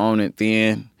wasn't on it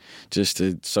then,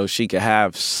 so she could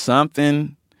have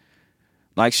something.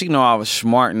 Like, she know I was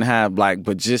smart and have, like,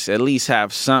 but just at least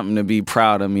have something to be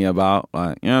proud of me about.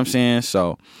 Like, you know what I'm saying?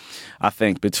 So I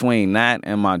think between that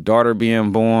and my daughter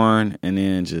being born, and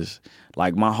then just,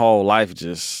 like, my whole life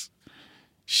just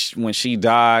when she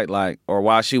died, like, or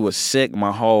while she was sick,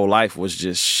 my whole life was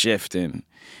just shifting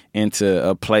into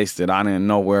a place that I didn't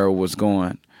know where it was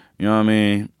going. You know what I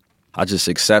mean? I just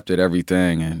accepted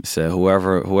everything and said,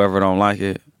 whoever don't like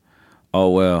it, oh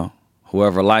well.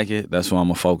 Whoever like it, that's what I'm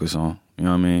gonna focus on. You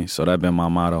know what I mean? So that's been my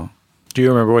motto. Do you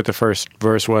remember what the first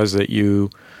verse was that you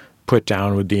put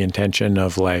down with the intention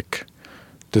of like,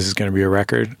 this is going to be a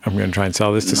record? I'm going to try and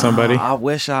sell this to somebody? I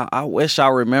wish I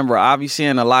remember. I be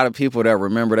seeing a lot of people that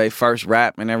remember their first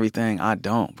rap and everything. I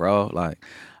don't, bro. Like,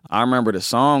 I remember the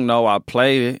song, though. I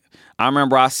played it. I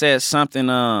remember I said something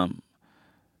to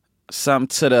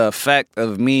the effect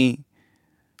of me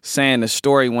saying the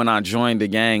story when I joined the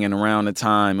gang and around the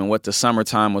time and what the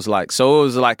summertime was like. So it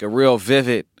was like a real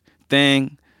vivid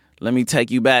thing. Let me take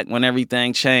you back when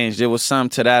everything changed. It was something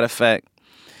to that effect.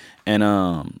 And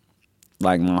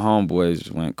like my homeboys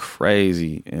went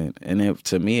crazy. And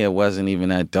to me, it wasn't even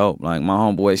that dope. Like my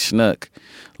homeboy Snook,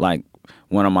 like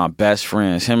one of my best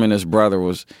friends, him and his brother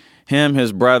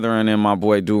his brother, and then my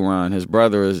boy Duron. His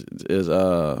brother is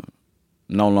no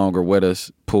longer with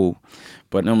us, Pooh.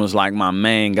 But them was like my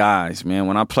main guys, man.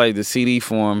 When I played the CD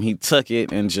for him, he took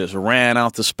it and just ran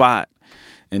out the spot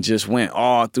and just went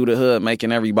all through the hood,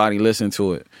 making everybody listen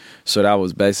to it. So that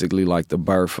was basically like the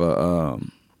birth of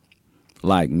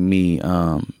like me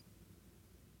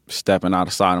stepping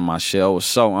outside of my shell. It was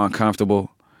so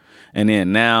uncomfortable. And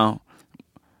then now,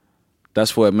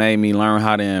 that's what made me learn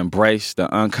how to embrace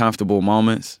the uncomfortable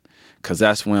moments, because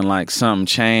that's when like something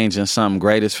changed and something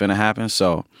great is finna happen.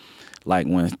 So like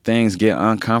when things get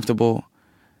uncomfortable,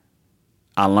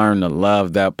 I learned to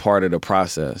love that part of the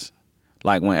process.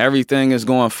 Like when everything is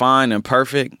going fine and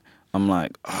perfect, I'm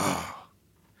like, oh.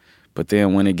 But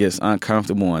then when it gets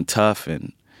uncomfortable and tough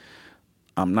and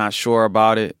I'm not sure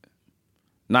about it,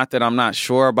 not that I'm not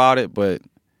sure about it, but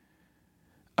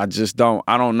I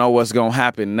don't know what's going to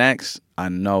happen next. I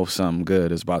know something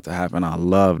good is about to happen. I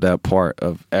love that part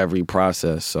of every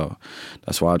process. So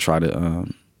that's why I try to,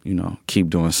 keep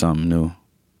doing something new.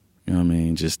 You know what I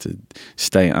mean? Just to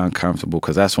stay uncomfortable,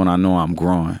 because that's when I know I'm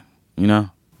growing, you know?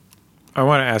 I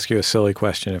want to ask you a silly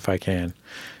question if I can.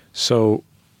 So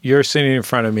you're sitting in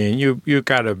front of me and you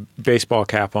got a baseball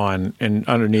cap on, and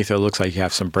underneath it looks like you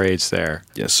have some braids there.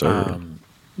 Yes, sir.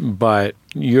 But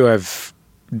you have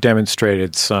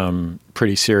demonstrated some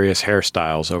pretty serious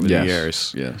hairstyles over the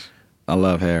years. Yes. I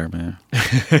love hair, man.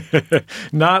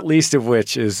 Not least of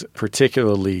which is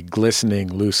particularly glistening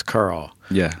loose curl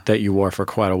that you wore for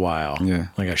quite a while. Yeah.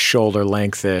 Like a shoulder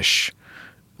length-ish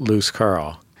loose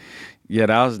curl. Yeah,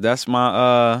 that's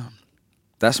my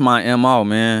MO,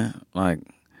 man. Like,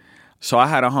 so I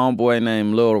had a homeboy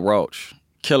named Lil Roach,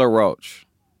 Killer Roach.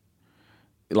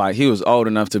 Like, he was old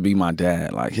enough to be my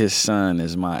dad. Like, his son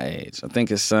is my age. I think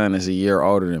his son is a year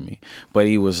older than me. But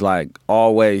he was, like,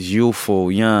 always youthful,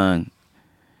 young.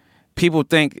 People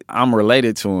think I'm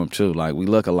related to him, too. Like, we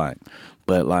look alike.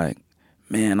 But, like,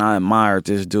 man, I admired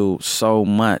this dude so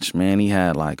much, man. He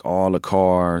had, like, all the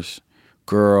cars,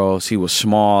 girls. He was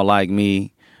small like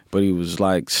me, but he was,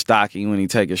 like, stocky when he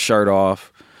take his shirt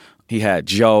off. He had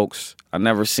jokes. I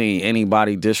never seen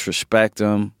anybody disrespect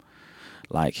him.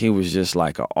 Like, he was just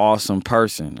like an awesome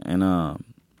person. And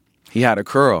he had a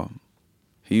curl.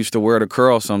 He used to wear the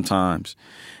curl sometimes.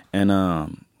 And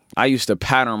I used to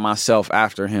pattern myself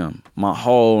after him. My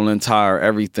whole entire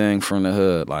everything from the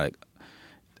hood, like,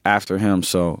 after him.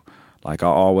 So, like, I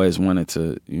always wanted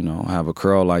to, have a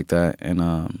curl like that.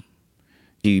 And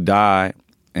he died.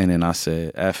 And then I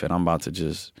said, F it, I'm about to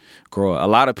just grow up. A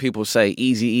lot of people say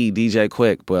Eazy-E, DJ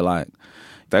Quick, but, like,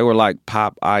 they were like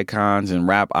pop icons and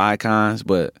rap icons,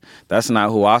 but that's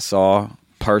not who I saw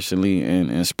personally and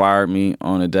inspired me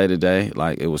on a day-to-day.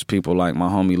 Like, it was people like my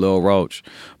homie Lil Roach,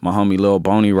 my homie Lil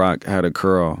Boney Rock had a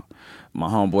curl. My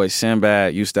homeboy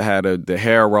Sinbad used to have the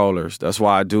hair rollers. That's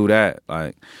why I do that.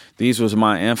 Like, these was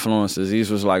my influences.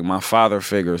 These was like my father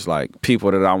figures, like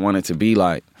people that I wanted to be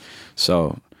like.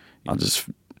 So I just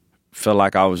felt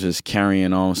like I was just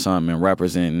carrying on something and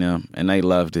representing them, and they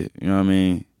loved it. You know what I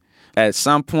mean? At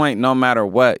some point, no matter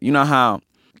what, you know how,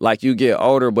 like, you get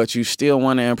older, but you still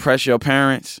want to impress your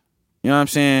parents? You know what I'm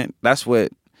saying? That's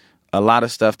what a lot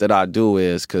of stuff that I do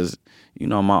is, because,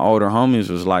 my older homies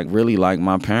was, like, really like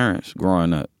my parents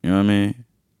growing up. You know what I mean?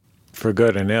 For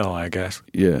good and ill, I guess.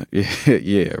 Yeah,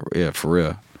 for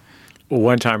real. Well,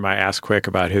 one time I asked Quick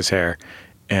about his hair,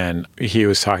 and he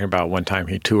was talking about one time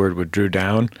he toured with Drew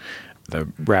Down, the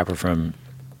rapper from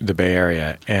the Bay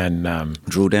Area, and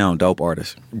Drew Down, dope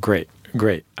artist. Great.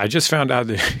 I just found out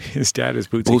that his dad is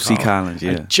Bootsy Collins.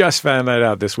 Yeah. I just found that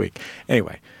out this week.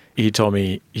 Anyway, he told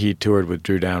me he toured with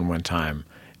Drew Down one time,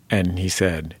 and he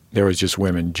said there was just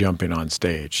women jumping on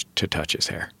stage to touch his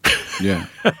hair. Yeah.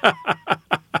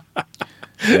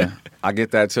 Yeah, I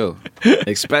get that too.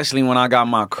 Especially when I got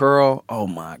my curl. Oh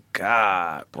my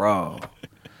God, bro.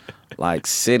 Like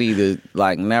city that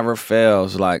like never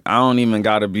fails. Like I don't even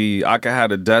gotta be, I could have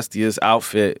the dustiest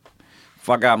outfit. If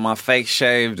I got my face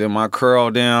shaved and my curl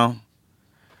down,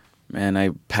 man, they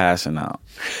passing out.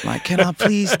 Like, can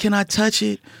I touch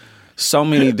it? So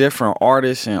many different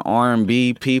artists and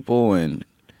R&B people and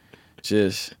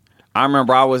just, I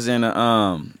remember I was in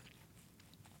a,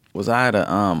 was I at a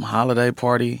holiday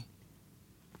party?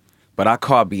 But I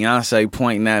caught Beyonce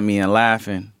pointing at me and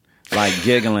laughing, like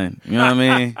giggling. You know what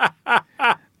I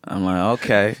mean? I'm like,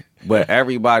 okay. But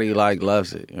everybody like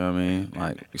loves it. You know what I mean?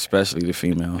 Like, especially the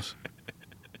females.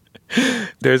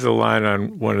 There's a line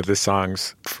on one of the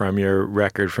songs from your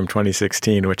record from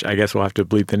 2016, which I guess we'll have to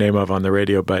bleep the name of on the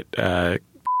radio, but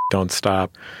Don't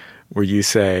Stop, where you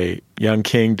say, Young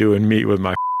King doing meat with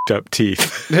my up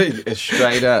teeth. It's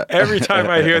straight up. Every time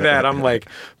I hear that, I'm like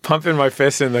pumping my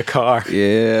fist in the car.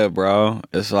 Yeah, bro.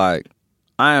 It's like,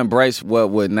 I embrace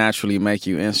what would naturally make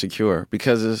you insecure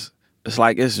because it's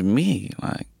like, it's me.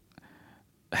 Like,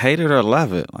 hate it or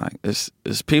love it. Like, it's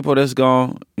people that's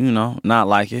gonna, not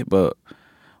like it, but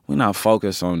we're not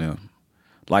focused on them.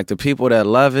 Like, the people that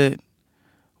love it,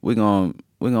 we're gonna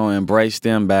embrace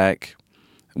them back.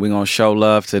 We're gonna show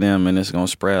love to them, and it's gonna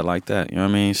spread like that. You know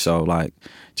what I mean? So, like,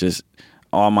 just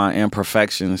all my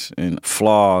imperfections and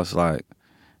flaws, like,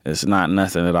 it's not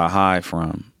nothing that I hide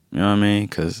from. You know what I mean?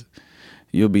 Because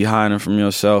you'll be hiding from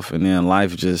yourself, and then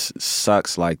life just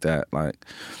sucks like that. Like,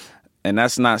 and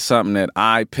that's not something that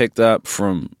I picked up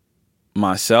from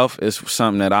myself. It's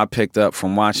something that I picked up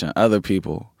from watching other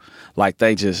people. Like,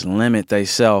 they just limit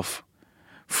themselves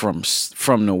from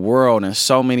the world and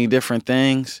so many different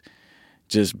things,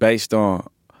 just based on,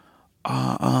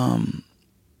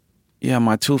 yeah,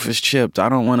 my tooth is chipped.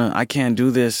 I can't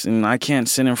do this, and I can't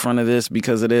sit in front of this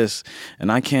because of this,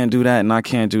 and I can't do that, and I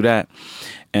can't do that.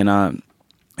 And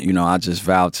I just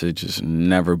vowed to just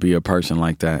never be a person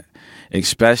like that,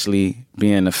 especially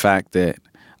being the fact that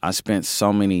I spent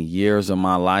so many years of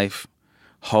my life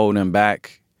holding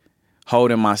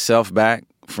myself back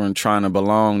from trying to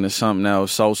belong to something that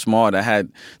was so small that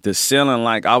had the ceiling,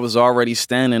 like I was already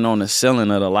standing on the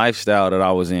ceiling of the lifestyle that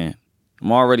I was in.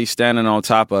 I'm already standing on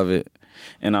top of it,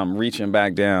 and I'm reaching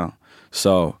back down.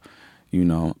 So,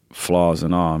 flaws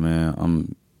and all, man,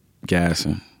 I'm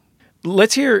gassing.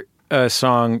 Let's hear a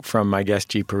song from my guest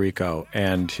G Perico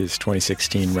and his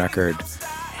 2016 record,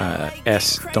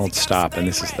 S Don't Stop, and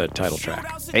this is the title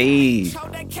track. Hey.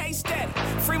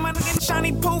 Free my nigga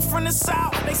Johnny Pooh from the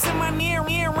south. They sent my near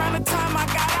around the time I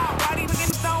got out. Why these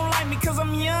niggas don't like me? Cause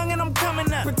I'm young and I'm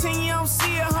coming up. Pretend you don't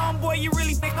see a homeboy, you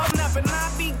really think I'm up. And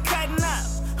I be cutting up.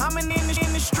 I'm in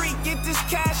the street, get this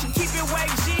cash and keep it way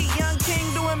G. Young King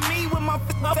doing me with my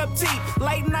up teeth.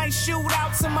 Late night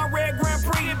shootouts in my red Grand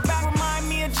Prix. It back remind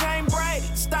me of Jane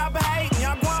Brady. Stop hating,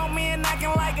 y'all grown men acting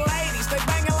like ladies. They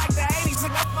banging like the 80s.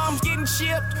 I'm getting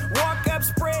chipped, walk up,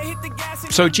 spread, hit the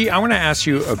gas. So G, I want to ask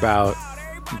you about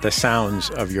the sounds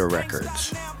of your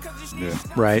records. Yeah.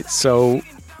 Right? So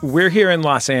we're here in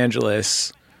Los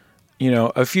Angeles.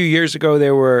 A few years ago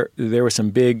there were some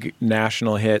big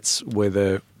national hits with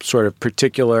a sort of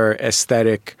particular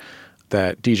aesthetic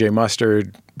that DJ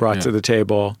Mustard brought to the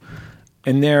table.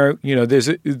 And there's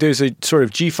a sort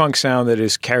of G-Funk sound that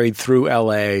is carried through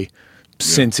LA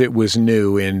since it was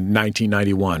new in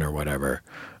 1991 or whatever.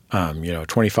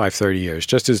 25, 30 years.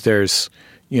 Just as there's,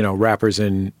 rappers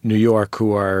in New York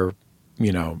who are,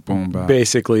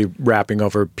 basically rapping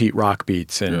over Pete Rock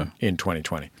beats in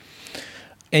 2020.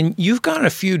 And you've gone a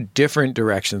few different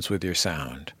directions with your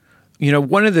sound.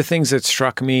 One of the things that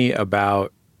struck me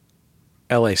about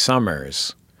LA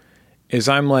Summers is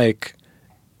I'm like,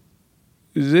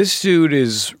 this dude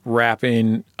is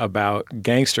rapping about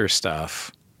gangster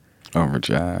stuff. Over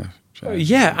jive.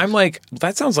 Yeah, I'm like,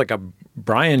 that sounds like a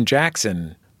Brian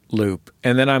Jackson loop.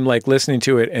 And then I'm like listening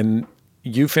to it, and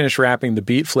you finish rapping, the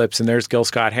beat flips, and there's Gil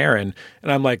Scott-Heron.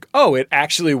 And I'm like, oh, it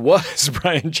actually was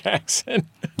Brian Jackson.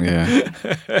 Yeah.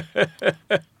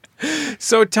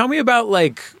 So tell me about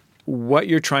like what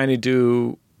you're trying to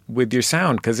do with your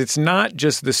sound, because it's not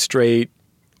just the straight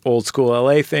old school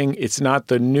LA thing. It's not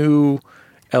the new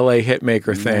LA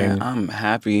hitmaker thing. Man, I'm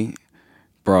happy,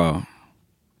 bro.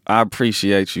 I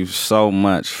appreciate you so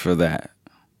much for that,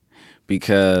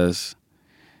 because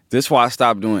this is why I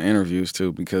stopped doing interviews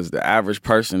too, because the average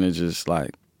person is just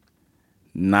like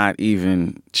not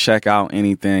even check out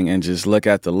anything and just look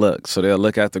at the look. So they'll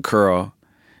look at the curl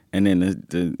and then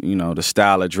the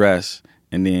style of dress,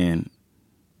 and then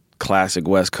classic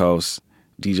West Coast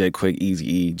DJ Quick,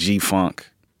 Eazy-E, G-Funk,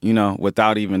 you know,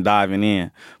 without even diving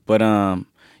in. But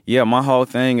yeah, my whole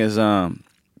thing is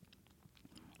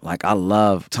like I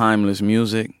love timeless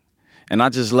music, and I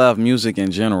just love music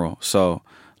in general. So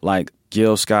like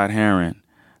Gil Scott-Heron,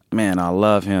 man, I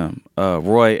love him.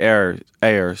 Roy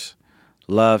Ayers,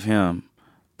 love him.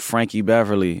 Frankie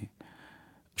Beverly,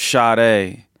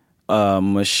 Sade,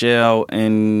 Michelle,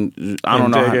 and I don't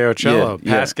know. Ocello,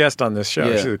 past guest on this show.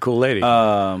 Yeah. She's a cool lady.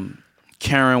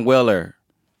 Karen Willer,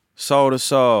 Soul to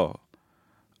Soul,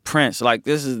 Prince. Like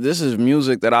this is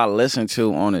music that I listen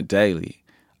to on a daily.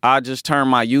 I just turn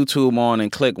my YouTube on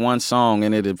and click one song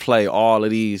and it'll play all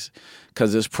of these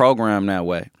because it's programmed that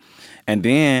way. And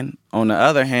then on the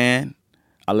other hand,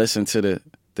 I listen to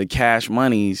the Cash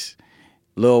Moneys,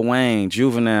 Lil Wayne,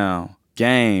 Juvenile,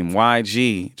 Game,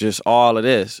 YG, just all of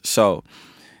this. So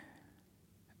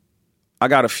I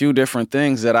got a few different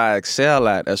things that I excel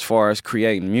at as far as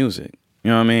creating music.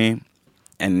 You know what I mean?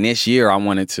 And this year I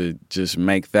wanted to just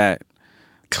make that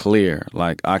clear.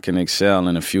 Like I can excel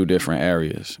in a few different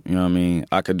areas. You know what I mean?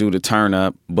 I could do the turn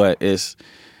up, but it's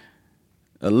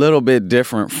a little bit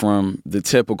different from the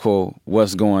typical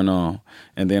what's going on.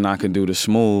 And then I can do the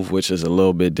smooth, which is a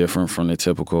little bit different from the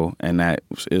typical. And that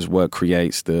is what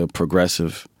creates the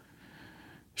progressive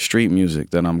street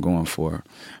music that I'm going for.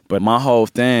 But my whole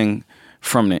thing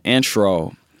from the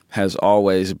intro has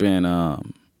always been,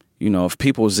 you know, if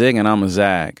people zigging, I'm a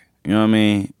zag. You know what I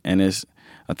mean? And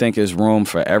I think there's room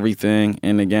for everything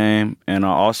in the game. And I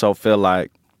also feel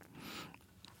like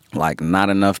not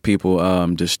enough people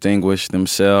distinguish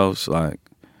themselves. Like,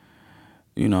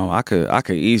 you know, I could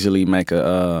easily make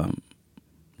a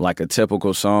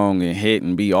typical song and hit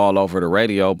and be all over the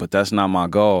radio, but that's not my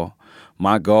goal.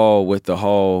 My goal with the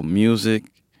whole music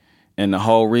and the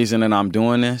whole reason that I'm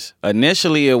doing this,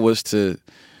 initially it was to,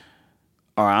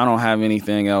 all right, I don't have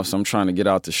anything else. I'm trying to get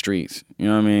out the streets. You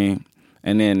know what I mean?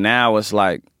 And then now it's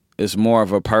like, it's more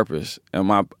of a purpose. And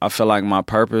I feel like my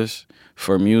purpose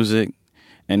for music,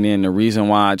 and then the reason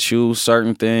why I choose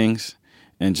certain things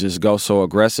and just go so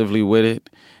aggressively with it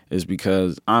is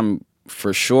because I'm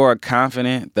for sure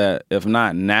confident that if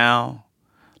not now,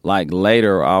 like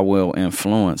later, I will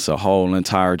influence a whole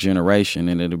entire generation,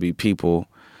 and it'll be people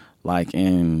like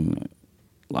in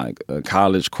like a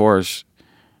college course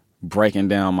breaking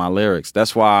down my lyrics.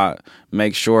 That's why I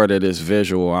make sure that it's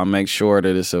visual. I make sure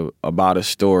that it's about a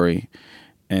story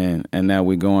and that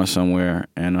we're going somewhere.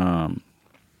 And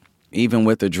even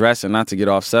with the dressing, not to get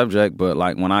off subject, but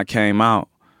like when I came out,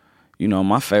 you know,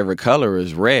 my favorite color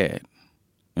is red.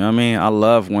 You know what I mean? I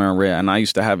love wearing red. And I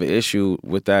used to have an issue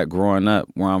with that growing up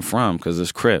where I'm from because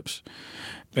it's Crips.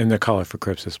 And the color for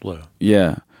Crips is blue.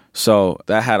 Yeah. So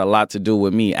that had a lot to do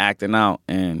with me acting out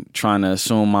and trying to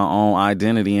assume my own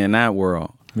identity in that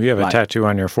world. You have a tattoo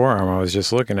on your forearm. I was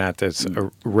just looking at that's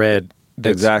a red.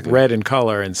 That's exactly. Red in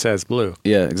color and says blue.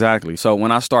 Yeah, exactly. So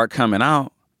when I start coming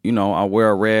out, you know, I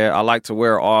wear red. I like to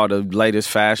wear all the latest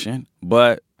fashion.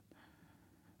 But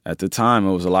at the time,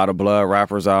 it was a lot of blood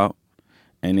rappers out.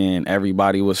 And then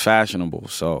everybody was fashionable.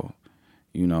 So,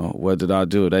 you know, what did I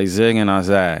do? They zig and I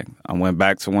zag. I went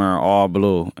back to wearing all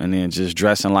blue and then just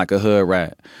dressing like a hood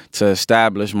rat to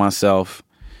establish myself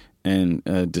and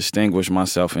distinguish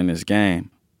myself in this game.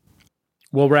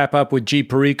 We'll wrap up with G.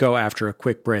 Perico after a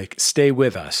quick break. Stay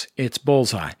with us. It's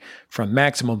Bullseye from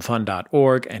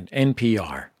MaximumFun.org and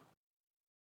NPR.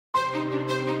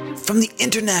 From the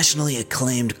internationally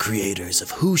acclaimed creators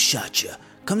of Who Shot Ya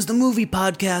comes the movie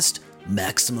podcast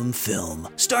Maximum Film,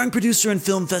 starring producer and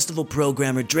film festival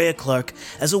programmer Drea Clark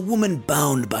as a woman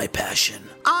bound by passion.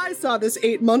 I saw this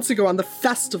 8 months ago on the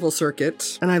festival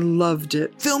circuit, and I loved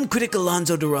it. Film critic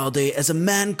Alonso Duralde as a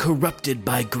man corrupted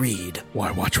by greed.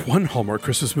 Why watch one Hallmark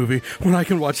Christmas movie when I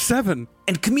can watch 7?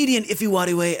 And comedian Ife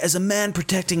Wadiwe as a man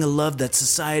protecting a love that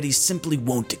society simply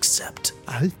won't accept.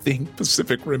 I think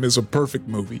Pacific Rim is a perfect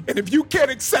movie. And if you can't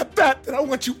accept that, then I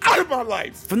want you out of my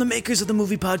life. From the makers of the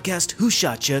movie podcast Who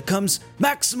Shot Ya comes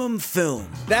Maximum Film.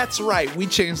 That's right. We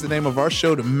changed the name of our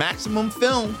show to Maximum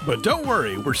Film. But don't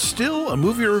worry, we're still a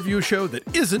movie review show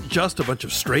that isn't just a bunch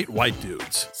of straight white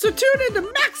dudes. So tune into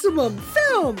Maximum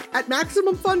Film at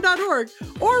MaximumFun.org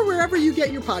or wherever you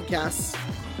get your podcasts.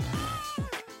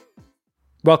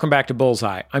 Welcome back to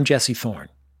Bullseye. I'm Jesse Thorne.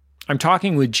 I'm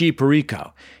talking with G.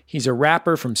 Perico. He's a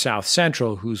rapper from South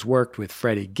Central who's worked with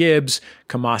Freddie Gibbs,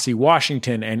 Kamasi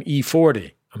Washington, and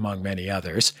E40, among many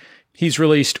others. He's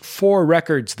released 4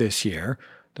 records this year,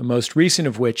 the most recent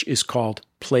of which is called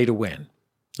Play to Win.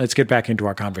 Let's get back into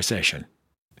our conversation.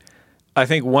 I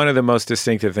think one of the most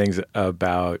distinctive things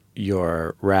about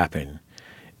your rapping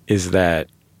is that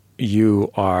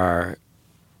you are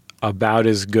about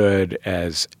as good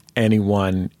as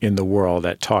anyone in the world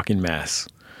at talking mess.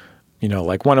 You know,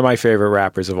 like one of my favorite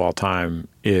rappers of all time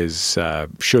is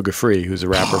Sugar Free, who's a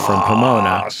rapper from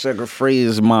Pomona. Sugar Free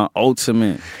is my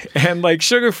ultimate. And like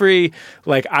Sugar Free,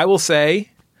 like I will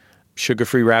say, Sugar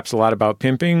Free raps a lot about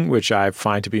pimping, which I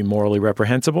find to be morally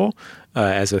reprehensible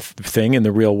as a thing in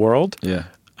the real world. Yeah.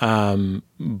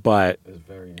 But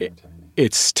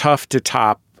it's tough to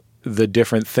top the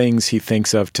different things he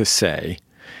thinks of to say.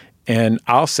 And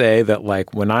I'll say that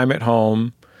like when I'm at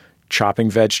home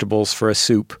chopping vegetables for a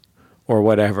soup or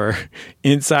whatever,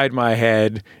 inside my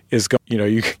head is going, you know,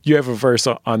 you have a verse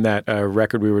on that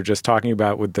record we were just talking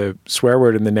about with the swear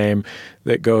word in the name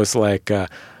that goes like,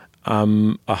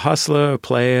 I'm a hustler,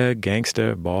 player,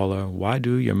 gangster, baller. Why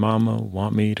do your mama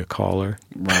want me to call her?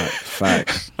 Right,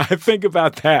 facts. I think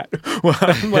about that while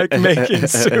I'm like making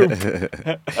soup.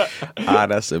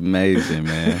 That's amazing,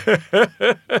 man.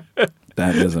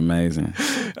 That is amazing.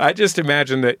 I just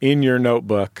imagine that in your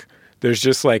notebook, there's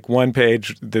just like one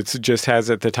page that just has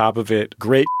at the top of it,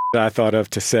 great I thought of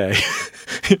to say.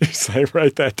 Just like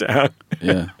write that down.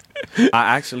 Yeah.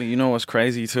 I actually, you know what's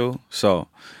crazy too? So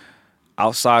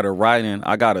outside of writing,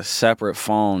 I got a separate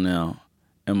phone now.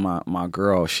 And my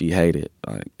girl, she hate it.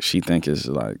 Like she think it's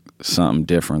like something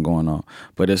different going on.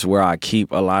 But it's where I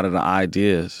keep a lot of the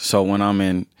ideas. So when I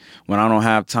don't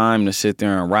have time to sit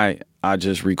there and write, I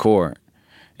just record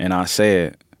and I say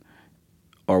it.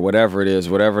 Or whatever it is,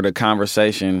 whatever the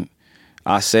conversation,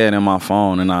 I say it in my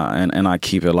phone and I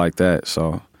keep it like that.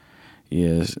 So,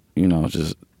 yeah, you know,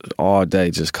 just all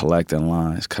day just collecting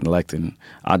lines,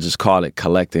 I just call it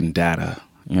collecting data.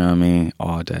 You know what I mean?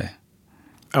 All day.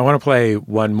 I want to play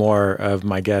one more of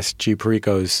my guest G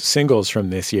Perico's singles from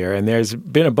this year, and there's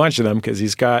been a bunch of them because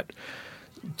he's got,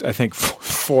 I think,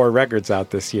 4 records out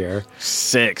this year.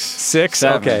 6. 6?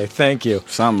 7. Okay, thank you.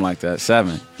 Something like that.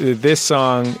 7. This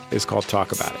song is called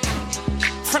Talk About It.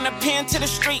 From the pen to the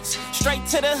streets, straight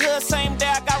to the hood, same day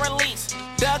I got released.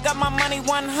 Dug up my money,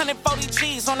 140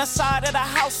 G's on the side of the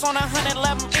house on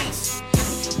 111 East.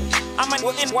 I'm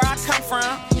in where I come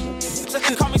from.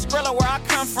 Just call me Skrilla where I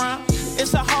come from.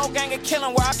 It's a whole gang of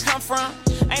killing where I come from.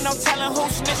 Ain't no telling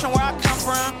who's snitching where I come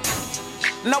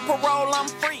from. No parole, I'm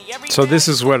free. So this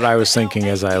is what I was thinking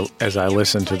as I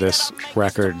listened to this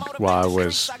record while I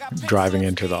was driving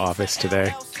into the office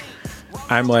today.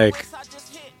 I'm like,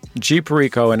 G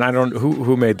Perico, and I don't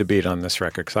who made the beat on this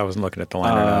record because I wasn't looking at the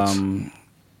liner notes.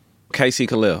 Casey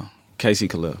Khalil,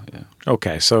 yeah.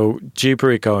 Okay, so G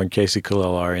Perico and Casey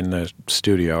Khalil are in the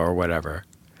studio or whatever,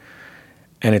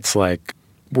 and it's like,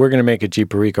 we're gonna make a G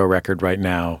Perico record right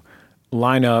now.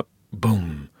 Line up,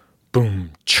 boom,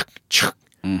 boom, chuk, chuk.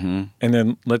 Mm-hmm. And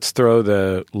then let's throw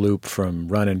the loop from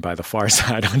Runnin' by the Far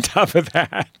Side on top of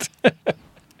that.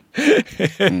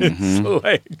 It's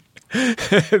like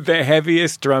the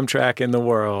heaviest drum track in the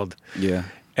world. Yeah.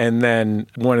 And then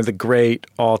one of the great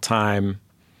all-time,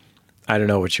 I don't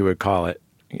know what you would call it.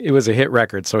 It was a hit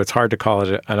record, so it's hard to call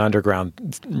it an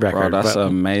underground record. Bro, that's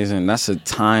amazing. That's a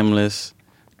timeless,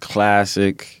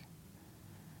 classic,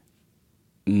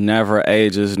 never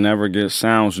ages,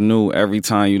 sounds new every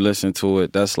time you listen to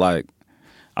it. That's like,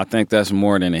 I think that's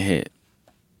more than a hit.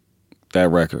 That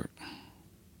record.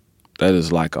 That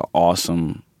is like an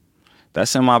awesome,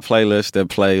 that's in my playlist that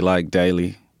play like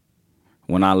daily.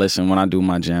 When I do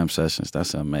my jam sessions,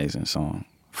 that's an amazing song.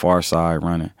 Far Side,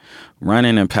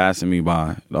 Running and Passing Me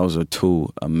By. Those are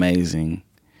 2 amazing.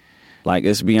 Like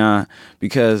it's beyond,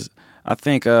 because I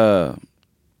think,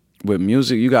 with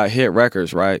music, you got hit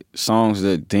records, right? Songs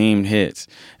that deemed hits.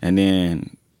 And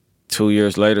then 2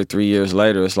 years later, 3 years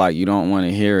later, it's like you don't want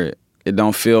to hear it. It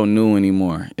don't feel new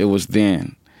anymore. It was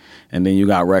then. And then you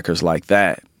got records like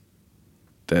that.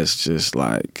 That's just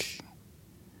like,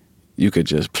 you could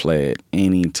just play it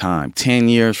any time. 10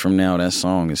 years from now, that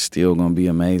song is still going to be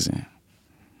amazing.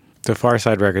 The Far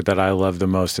Side record that I love the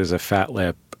most is a Fat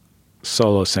Lip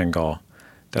solo single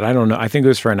that I don't know. I think it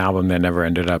was for an album that never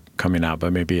ended up coming out,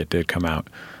 but maybe it did come out,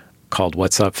 called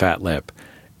What's Up, Fat Lip.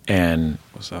 And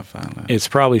What's Up, Fat Lip? It's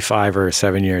probably 5 or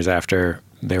 7 years after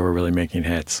they were really making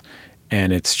hits.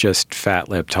 And it's just Fat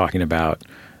Lip talking about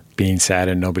being sad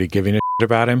and nobody giving a shit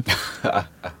about him.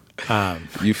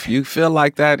 You feel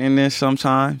like that in this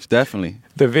sometimes? Definitely.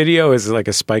 The video is like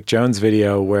a Spike Jonze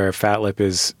video where Fat Lip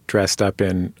is dressed up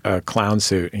in a clown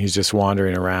suit and he's just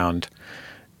wandering around.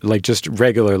 Like just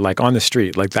regular, like on the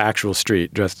street, like the actual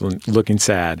street, just looking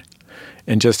sad.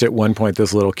 And just at one point,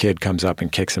 this little kid comes up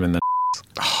and kicks him in the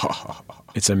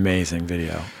It's amazing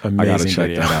video. Amazing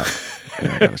video. I gotta check that out.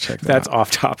 Yeah, I gotta check that That's out.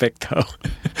 off topic though.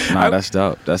 Nah, that's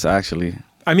dope. That's actually...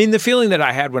 I mean, the feeling that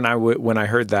I had when I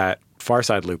heard that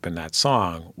Pharcyde loop in that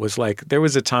song was like, there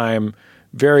was a time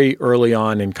very early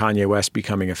on in Kanye West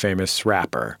becoming a famous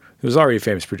rapper. He was already a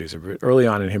famous producer, but early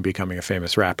on in him becoming a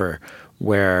famous rapper,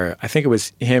 where I think it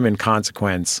was him and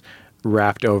Consequence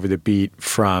rapped over the beat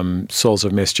from Souls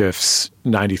of Mischief's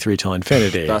 93 Till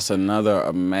Infinity. That's another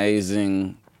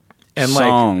amazing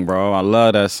song, bro. I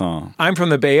love that song. I'm from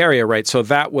the Bay Area, right? So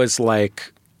that was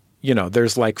like, you know,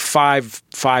 there's like five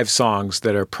songs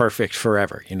that are perfect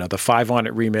forever. You know, the 5 on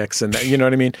It remix, and you know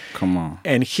what I mean? Come on.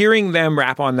 And hearing them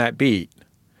rap on that beat,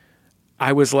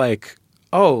 I was like,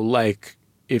 oh, like,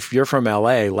 if you're from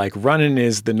LA, like Runnin'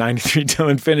 is the 93 Till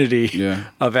Infinity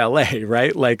of LA,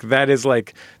 right? Like that is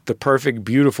like the perfect,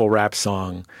 beautiful rap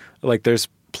song. Like there's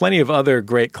plenty of other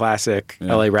great classic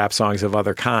LA rap songs of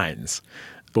other kinds.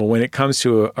 But when it comes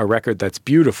to a record that's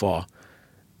beautiful,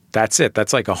 that's it.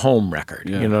 That's like a home record.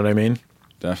 You know what I mean?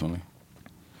 Definitely.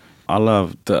 I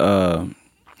love the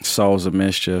Souls of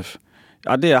Mischief.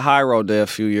 I did High Road Day a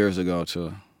few years ago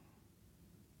too.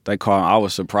 I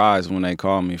was surprised when they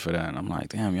called me for that. And I'm like,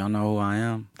 damn, y'all know who I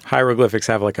am? Hieroglyphics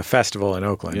have like a festival in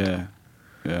Oakland.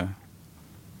 Yeah,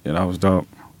 that was dope.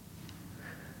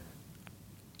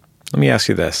 Let me ask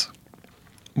you this.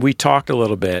 We talked a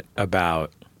little bit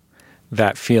about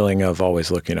that feeling of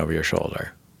always looking over your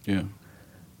shoulder. Yeah.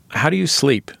 How do you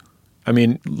sleep? I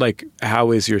mean, like,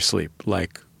 how is your sleep?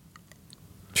 Like,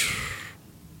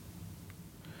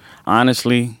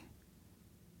 honestly,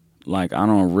 like, I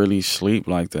don't really sleep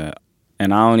like that.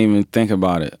 And I don't even think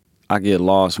about it. I get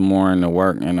lost more in the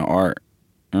work and the art.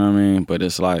 You know what I mean? But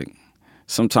it's like,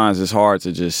 sometimes it's hard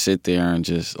to just sit there and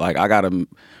just, like, I got to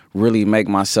really make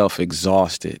myself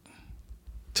exhausted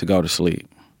to go to sleep.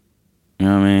 You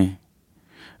know what I mean?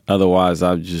 Otherwise,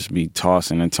 I'd just be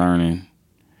tossing and turning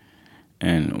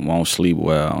and won't sleep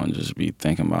well and just be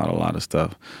thinking about a lot of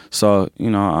stuff. So, you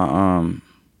know,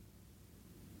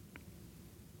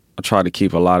 I try to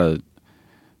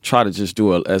just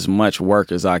do as much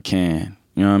work as I can,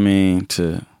 you know what I mean,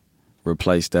 to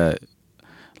replace that.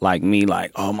 Like me,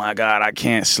 like, oh my God, I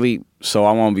can't sleep. So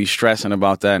I won't be stressing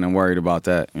about that and worried about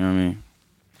that, you know what I mean?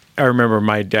 I remember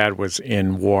my dad was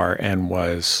in war and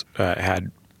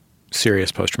had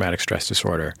serious post-traumatic stress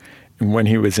disorder. And when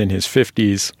he was in his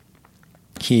 50s,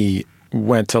 he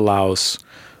went to Laos,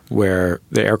 where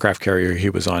the aircraft carrier he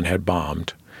was on had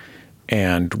bombed,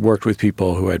 and worked with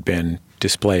people who had been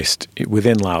displaced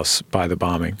within Laos by the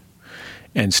bombing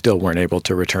and still weren't able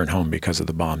to return home because of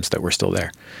the bombs that were still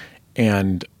there.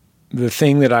 And the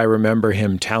thing that I remember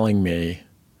him telling me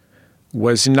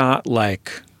was not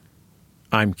like,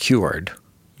 I'm cured.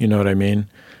 You know what I mean?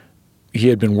 He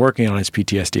had been working on his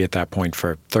PTSD at that point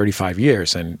for 35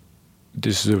 years, and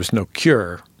there was no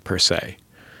cure per se.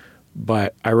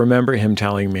 But I remember him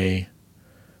telling me,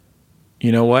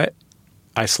 you know what?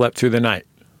 I slept through the night.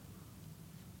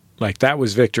 Like, that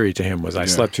was victory to him, was I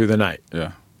slept through the night.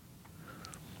 Yeah.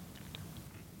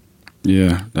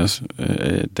 Yeah,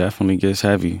 it definitely gets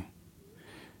heavy.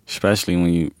 Especially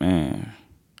when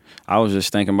I was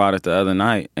just thinking about it the other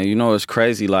night. And you know, it's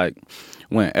crazy, like,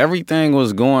 when everything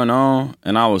was going on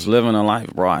and I was living a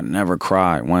life, bro, I never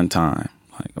cried one time,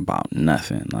 like, about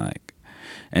nothing, like.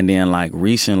 And then, like,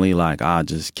 recently, like, I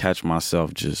just catch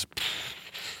myself just,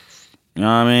 you know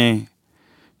what I mean?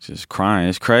 Just crying.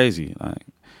 It's crazy, like,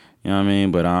 you know what I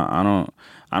mean? But I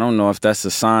don't know if that's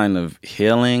a sign of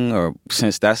healing, or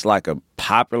since that's like a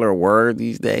popular word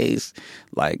these days,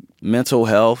 like mental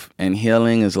health and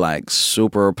healing is like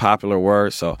super popular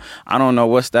word. So I don't know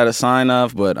what's that a sign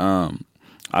of, but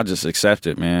I just accept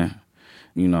it, man.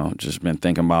 You know, just been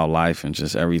thinking about life and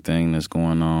just everything that's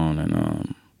going on.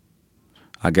 And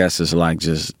I guess it's like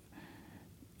just,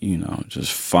 you know,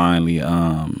 just finally,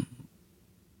 I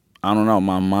don't know,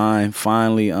 my mind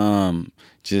finally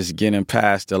just getting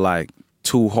past the like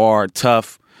too hard,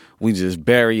 tough. We just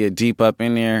bury it deep up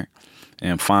in there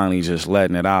and finally just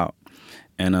letting it out.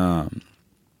 And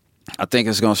I think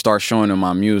it's gonna start showing in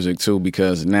my music too,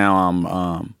 because now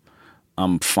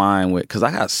I'm fine with, because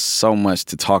I got so much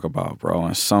to talk about, bro,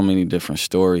 and so many different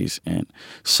stories and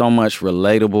so much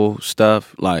relatable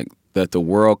stuff like that the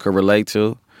world could relate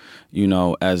to, you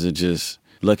know, as it just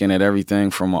looking at everything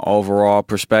from an overall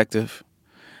perspective.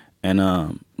 And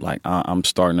like I'm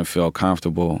starting to feel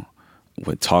comfortable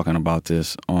with talking about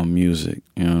this on music,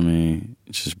 you know what I mean?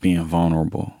 Just being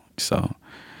vulnerable. So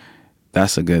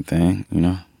that's a good thing, you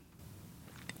know?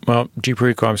 Well, G.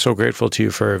 Perico, I'm so grateful to you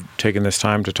for taking this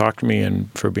time to talk to me and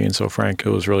for being so frank. It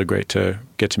was really great to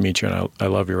get to meet you, and I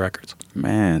love your records.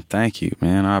 Man, thank you,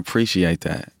 man. I appreciate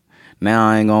that. Now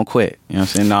I ain't gonna quit. You know what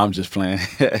I'm saying? No, I'm just playing.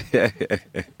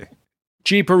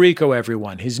 G. Perico,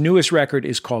 everyone. His newest record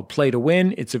is called Play to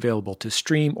Win. It's available to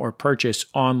stream or purchase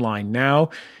online now.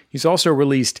 He's also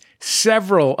released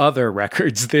several other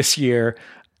records this year.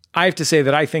 I have to say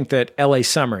that I think that L.A.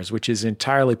 Summers, which is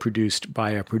entirely produced by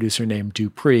a producer named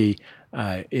Dupree,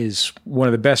 is one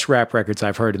of the best rap records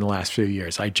I've heard in the last few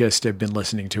years. I just have been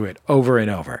listening to it over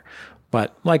and over.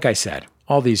 But like I said,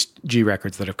 all these G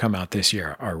records that have come out this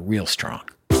year are real strong.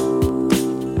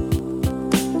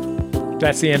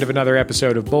 That's the end of another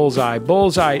episode of Bullseye.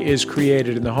 Bullseye is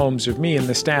created in the homes of me and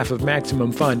the staff of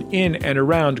Maximum Fun in and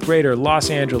around greater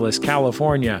Los Angeles,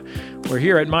 California. Where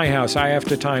here at my house, I have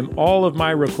to time all of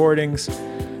my recordings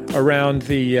around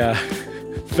the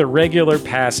regular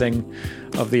passing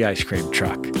of the ice cream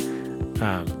truck.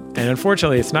 And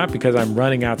unfortunately, it's not because I'm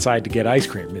running outside to get ice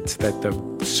cream. It's that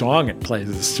the song it plays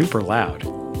is super loud.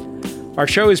 Our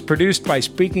show is produced by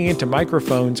Speaking Into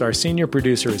Microphones. Our senior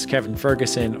producer is Kevin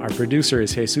Ferguson. Our producer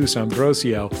is Jesus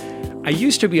Ambrosio. I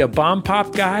used to be a Bomb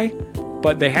Pop guy,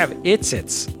 but they have It's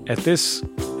at this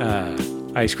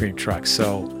ice cream truck.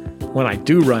 So when I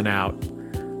do run out,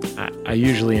 I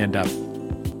usually end up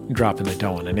dropping the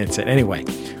dough on an It's It. Anyway,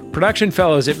 production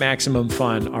fellows at Maximum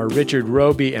Fun are Richard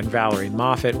Roby and Valerie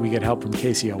Moffat. We get help from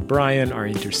Casey O'Brien. Our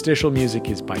interstitial music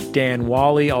is by Dan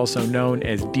Wally, also known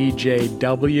as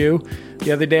DJW.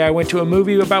 The other day I went to a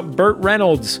movie about Burt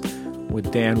Reynolds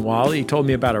with Dan Wally. He told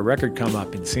me about a record come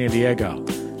up in San Diego.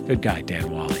 Good guy,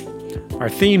 Dan Wally. Our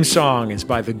theme song is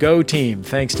by the Go Team.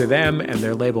 Thanks to them and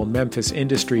their label Memphis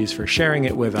Industries for sharing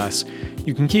it with us.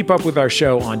 You can keep up with our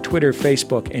show on Twitter,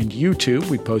 Facebook, and YouTube.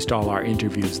 We post all our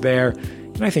interviews there.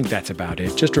 And I think that's about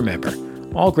it. Just remember,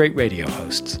 all great radio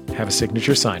hosts have a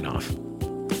signature sign-off.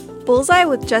 Bullseye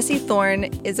with Jesse Thorne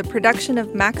is a production of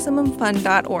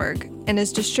MaximumFun.org and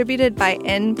is distributed by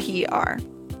NPR.